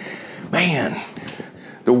 Man,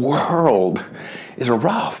 the world is a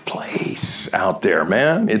rough place out there,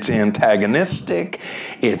 man. It's antagonistic,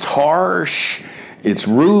 it's harsh, it's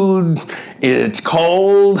rude, it's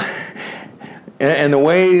cold. And the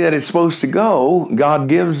way that it's supposed to go, God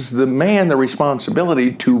gives the man the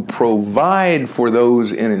responsibility to provide for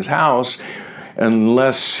those in his house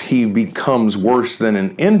unless he becomes worse than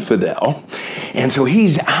an infidel. And so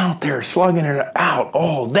he's out there slugging it out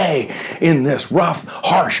all day in this rough,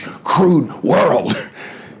 harsh, crude world.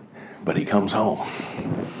 But he comes home.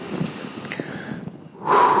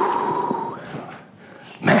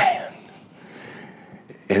 Man.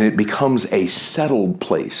 And it becomes a settled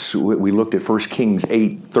place. We looked at 1 Kings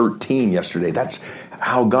 8:13 yesterday. That's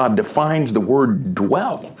how God defines the word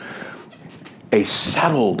dwell. A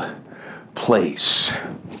settled place.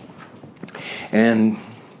 And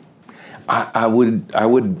I would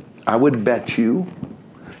bet you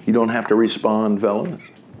don't have to respond, fellas.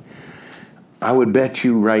 I would bet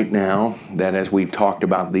you right now that as we've talked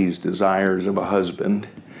about these desires of a husband,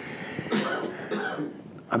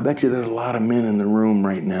 I bet you there's a lot of men in the room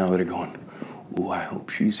right now that are going, "Ooh, I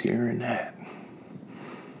hope she's hearing that."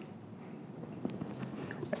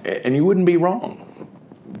 And you wouldn't be wrong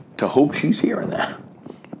to hope she's hearing that.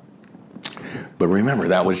 But remember,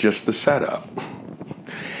 that was just the setup.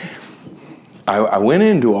 I went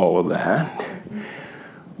into all of that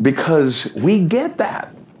because we get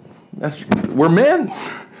that. We're men.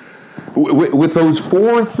 With those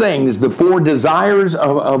four things, the four desires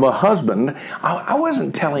of a husband, I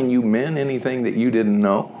wasn't telling you men anything that you didn't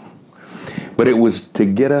know. But it was to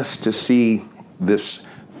get us to see this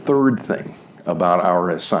third thing about our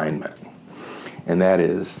assignment. And that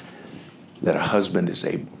is that a husband is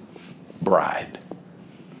a bride.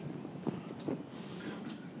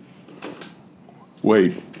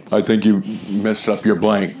 Wait, I think you messed up your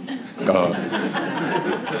blank.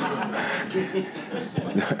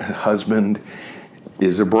 Husband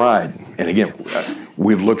is a bride. And again,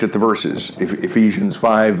 we've looked at the verses. Ephesians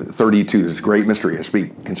 5:32 is a great mystery. I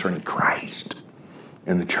speak concerning Christ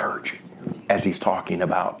and the church as he's talking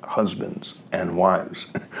about husbands and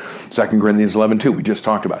wives. 2 Corinthians 11:2, we just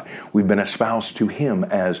talked about it. We've been espoused to him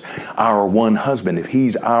as our one husband. If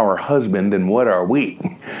he's our husband, then what are we?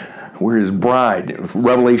 We're his bride.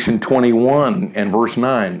 Revelation 21 and verse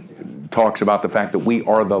 9 talks about the fact that we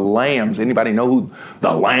are the lambs. Anybody know who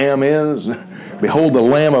the Lamb is? Behold the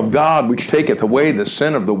Lamb of God, which taketh away the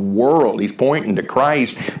sin of the world. He's pointing to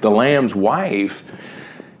Christ. The Lamb's wife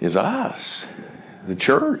is us, the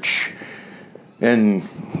church. And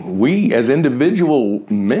we, as individual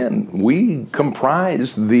men, we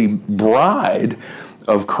comprise the bride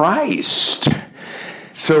of Christ.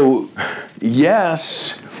 So,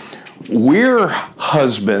 yes, we're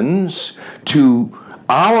husbands to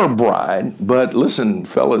our bride, but listen,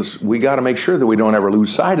 fellas, we got to make sure that we don't ever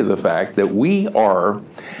lose sight of the fact that we are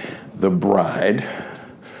the bride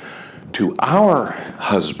to our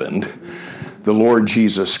husband, the Lord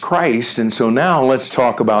Jesus Christ. And so now let's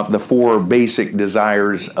talk about the four basic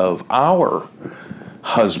desires of our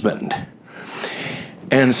husband.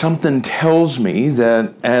 And something tells me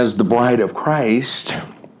that as the bride of Christ,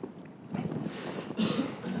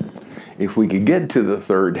 if we could get to the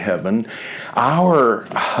third heaven, our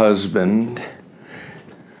husband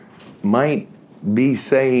might be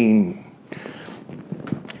saying,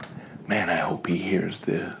 man, I hope he hears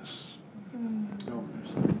this.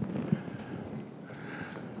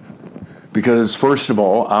 Because first of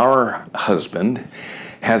all, our husband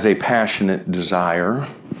has a passionate desire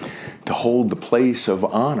to hold the place of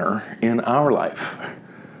honor in our life.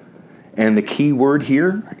 And the key word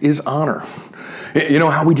here is honor. You know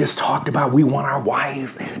how we just talked about we want our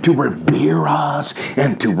wife to revere us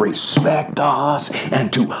and to respect us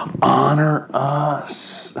and to honor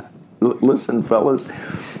us? Listen, fellas,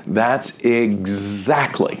 that's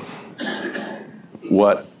exactly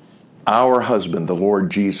what our husband, the Lord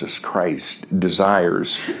Jesus Christ,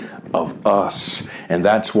 desires of us. And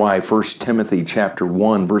that's why 1 Timothy chapter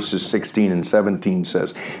 1, verses 16 and 17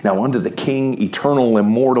 says, now unto the King, eternal,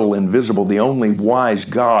 immortal, invisible, the only wise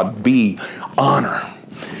God, be honor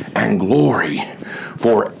and glory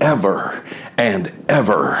forever and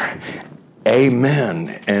ever.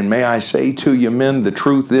 Amen. And may I say to you, men, the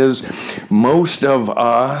truth is, most of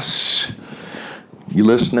us, you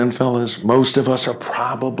listening, fellas? Most of us are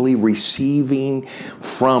probably receiving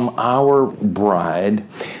from our bride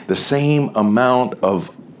the same amount of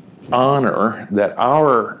honor that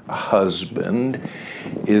our husband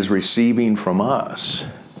is receiving from us.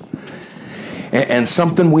 And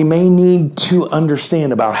something we may need to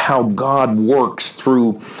understand about how God works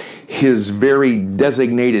through his very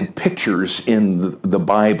designated pictures in the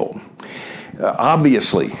Bible.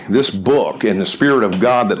 Obviously, this book and the Spirit of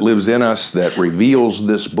God that lives in us that reveals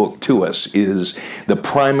this book to us is the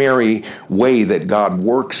primary way that God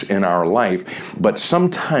works in our life. But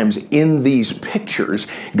sometimes in these pictures,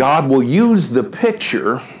 God will use the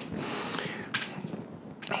picture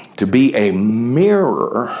to be a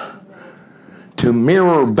mirror, to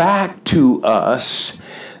mirror back to us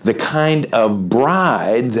the kind of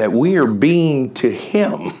bride that we are being to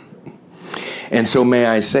him. And so may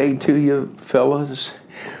I say to you, fellas,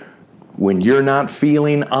 when you're not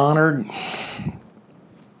feeling honored,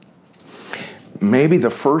 maybe the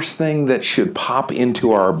first thing that should pop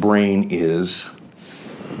into our brain is,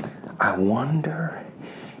 I wonder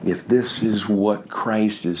if this is what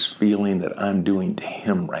Christ is feeling that I'm doing to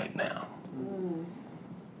him right now.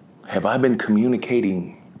 Have I been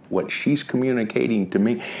communicating what she's communicating to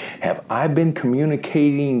me? Have I been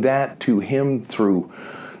communicating that to him through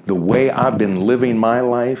the way I've been living my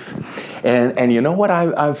life? And you know what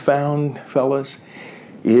I've found, fellas?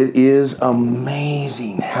 It is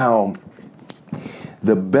amazing how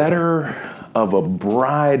the better of a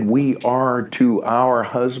bride we are to our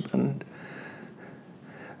husband,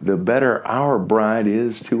 the better our bride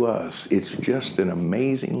is to us. It's just an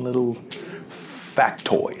amazing little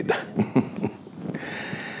factoid.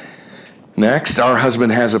 Next, our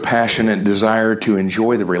husband has a passionate desire to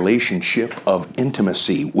enjoy the relationship of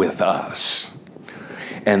intimacy with us.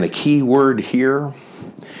 And the key word here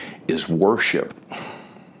is worship.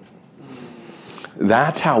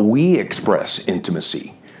 That's how we express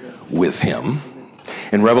intimacy with him.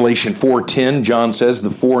 In Revelation 4:10, John says the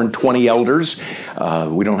 24 elders,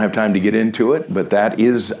 we don't have time to get into it, but that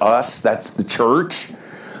is us, that's the church,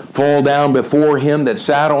 fall down before him that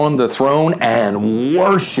sat on the throne and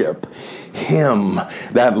worship him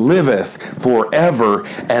that liveth forever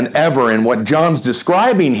and ever. And what John's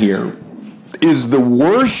describing here is the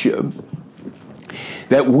worship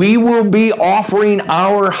that we will be offering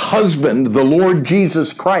our husband, the Lord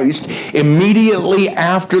Jesus Christ, immediately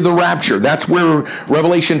after the rapture. That's where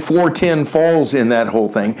Revelation 4:10 falls in that whole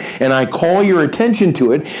thing. And I call your attention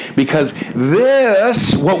to it because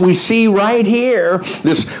this, what we see right here,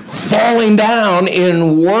 this falling down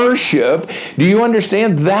in worship, do you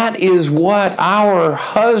understand? That is what our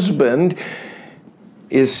husband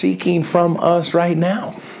is seeking from us right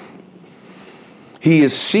now. He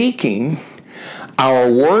is seeking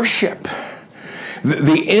our worship.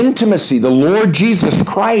 The intimacy the Lord Jesus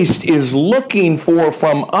Christ is looking for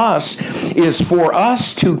from us is for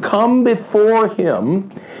us to come before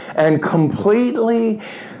him and completely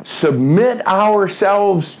submit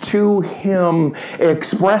ourselves to him,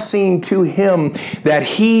 expressing to him that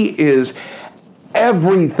he is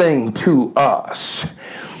everything to us.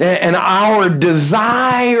 And our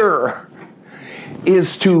desire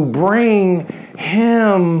is to bring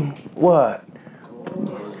him what?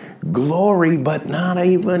 Glory, but not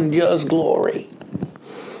even just glory.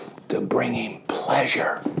 To bring him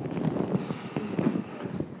pleasure.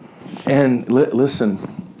 And listen,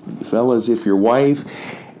 fellas, if your wife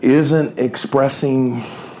isn't expressing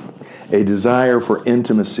a desire for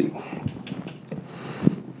intimacy,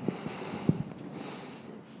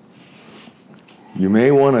 you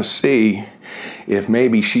may want to see if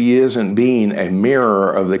maybe she isn't being a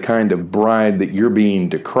mirror of the kind of bride that you're being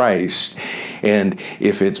to Christ. And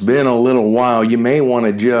if it's been a little while, you may want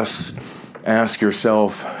to just ask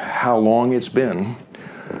yourself how long it's been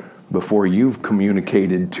before you've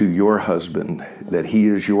communicated to your husband that he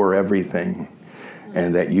is your everything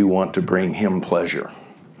and that you want to bring him pleasure.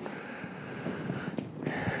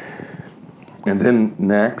 And then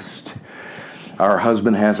next, our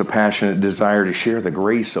husband has a passionate desire to share the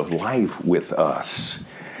grace of life with us.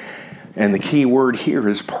 And the key word here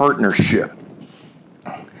is partnership.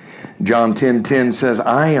 John 10:10 says,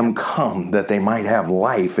 I am come that they might have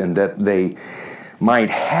life and that they might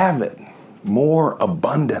have it more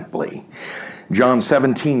abundantly. John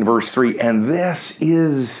 17 verse 3, and this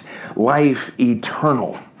is life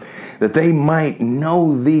eternal, that they might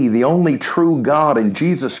know thee, the only true God, and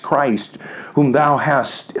Jesus Christ, whom thou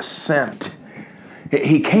hast sent.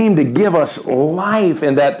 He came to give us life,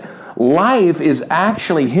 and that life is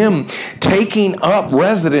actually him taking up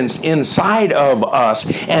residence inside of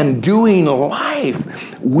us and doing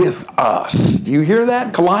life with us. Do you hear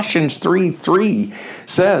that? Colossians 3:3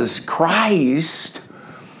 says, Christ,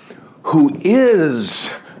 who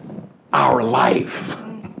is our life.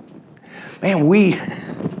 Man, we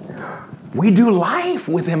do life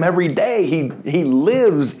with him every day. He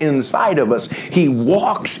lives inside of us. He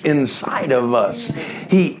walks inside of us.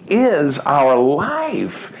 He is our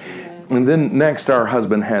life. And then next, our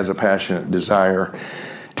husband has a passionate desire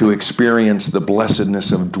to experience the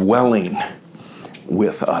blessedness of dwelling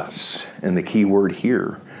with us. And the key word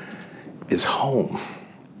here is home.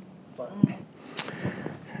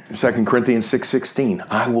 2 Corinthians 6:16,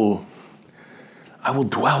 I will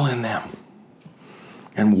dwell in them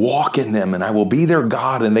and walk in them, and I will be their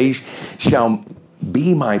God, and they shall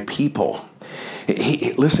be my people.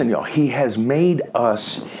 Listen, y'all, he has made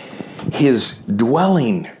us his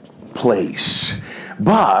dwelling place.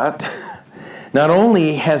 But not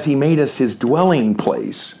only has he made us his dwelling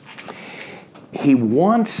place, he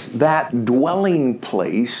wants that dwelling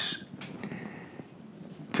place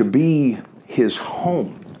to be his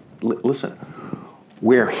home. Listen,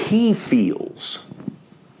 where he feels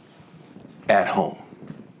at home.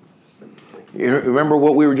 You remember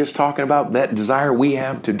what we were just talking about? That desire we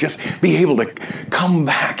have to just be able to come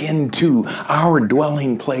back into our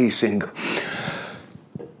dwelling place and go.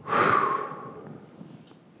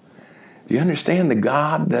 Do you understand the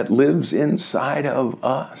God that lives inside of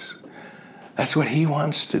us? That's what he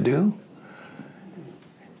wants to do.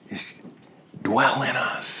 Is dwell in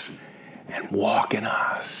us and walk in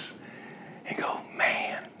us and go,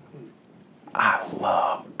 man, I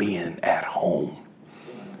love being at home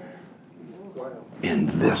in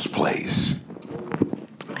this place.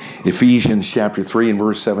 Ephesians chapter 3 and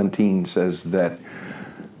verse 17 says that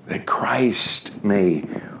that Christ may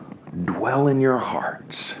dwell in your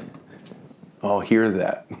hearts. Oh, hear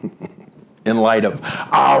that. In light of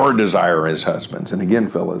our desire as husbands. And again,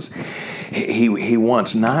 fellas, he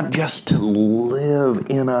wants not just to live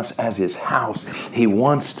in us as his house. He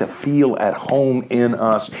wants to feel at home in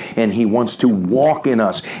us, and he wants to walk in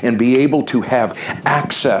us and be able to have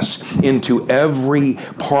access into every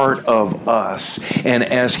part of us. And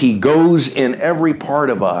as he goes in every part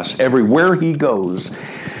of us, everywhere he goes,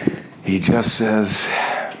 he just says,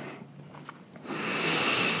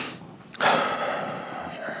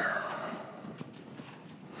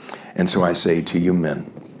 and so I say to you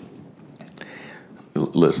men,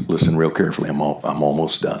 listen real carefully, I'm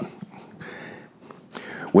almost done.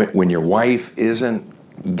 When your wife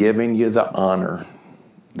isn't giving you the honor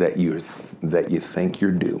that you think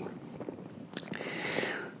you're due,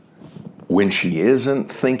 when she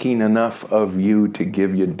isn't thinking enough of you to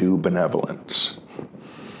give you due benevolence,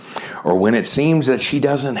 or when it seems that she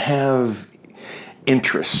doesn't have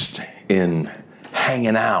interest in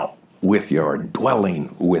hanging out with you or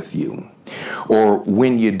dwelling with you, or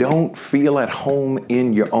when you don't feel at home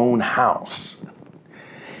in your own house,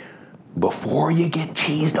 before you get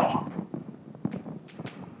cheesed off,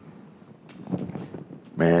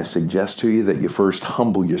 may I suggest to you that you first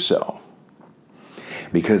humble yourself,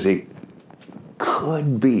 because it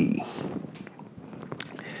could be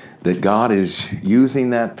that God is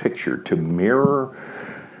using that picture to mirror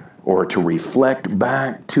or to reflect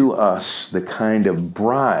back to us the kind of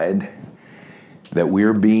bride that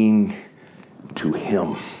we're being to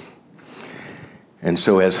him. And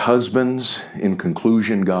so as husbands, in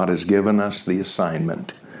conclusion, God has given us the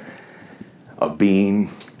assignment of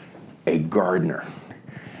being a gardener.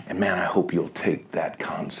 And man, I hope you'll take that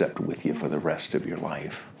concept with you for the rest of your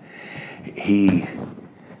life. He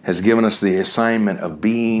has given us the assignment of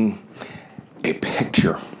being a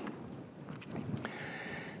picture.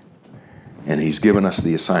 And he's given us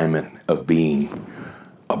the assignment of being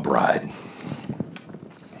a bride.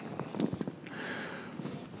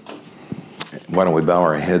 Why don't we bow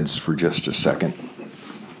our heads for just a second?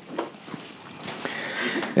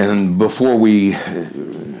 And before we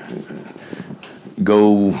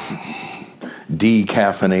go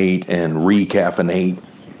decaffeinate and recaffeinate,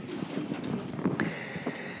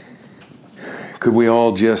 could we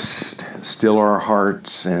all just still our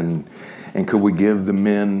hearts and could we give the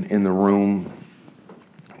men in the room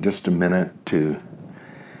just a minute to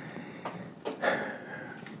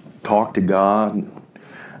talk to God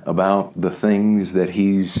about the things that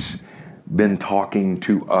he's been talking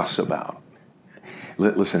to us about?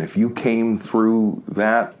 Listen, if you came through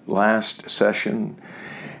that last session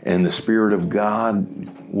and the Spirit of God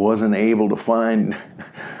wasn't able to find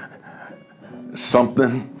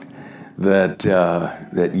something that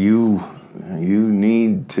you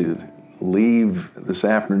need to leave this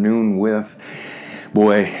afternoon with,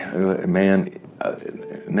 boy, man,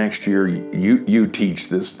 next year you teach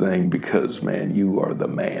this thing, because man, you are the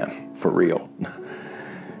man for real.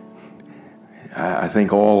 I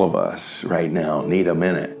think all of us right now need a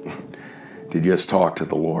minute to just talk to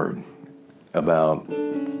the Lord about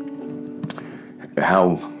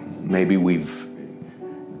how maybe we've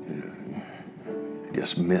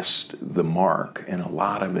just missed the mark, and a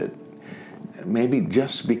lot of it maybe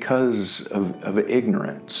just because of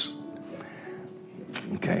ignorance.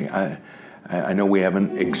 Okay, I know we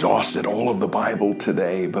haven't exhausted all of the Bible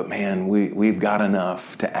today, but man, we've got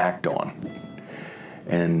enough to act on.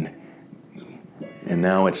 And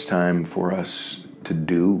now it's time for us to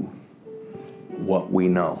do what we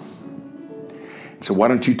know. So why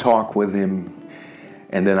don't you talk with him,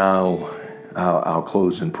 and then I'll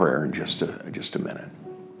close in prayer in just a minute.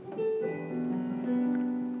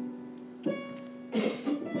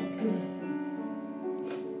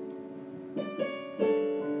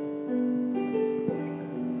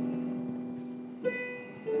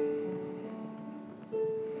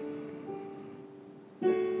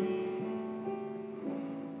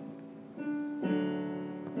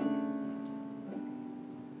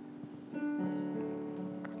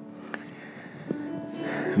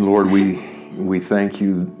 Lord, we thank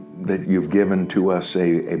you that you've given to us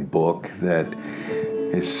a book that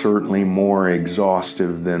is certainly more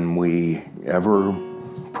exhaustive than we ever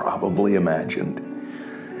probably imagined.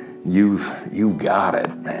 You got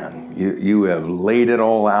it, man. You have laid it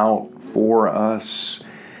all out for us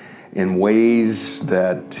in ways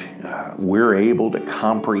that we're able to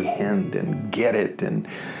comprehend and get it,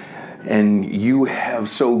 and you have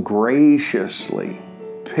so graciously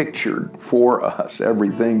pictured for us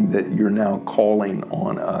everything that you're now calling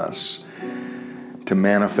on us to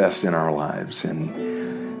manifest in our lives.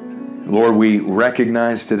 And Lord, we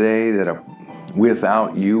recognize today that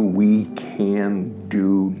without you, we can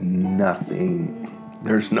do nothing.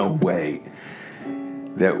 There's no way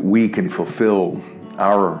that we can fulfill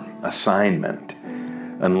our assignment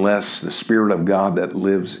unless the Spirit of God that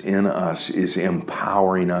lives in us is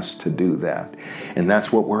empowering us to do that. And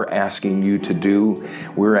that's what we're asking you to do.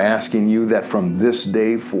 We're asking you that from this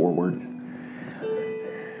day forward,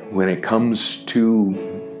 when it comes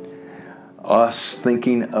to us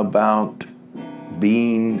thinking about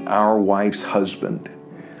being our wife's husband,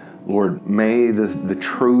 Lord, may the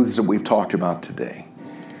truths that we've talked about today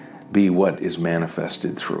be what is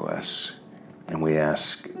manifested through us. And we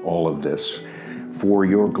ask all of this for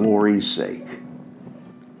your glory's sake.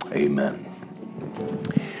 Amen.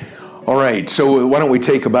 All right, so why don't we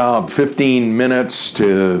take about 15 minutes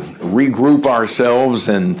to regroup ourselves,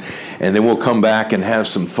 and then we'll come back and have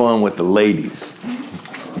some fun with the ladies.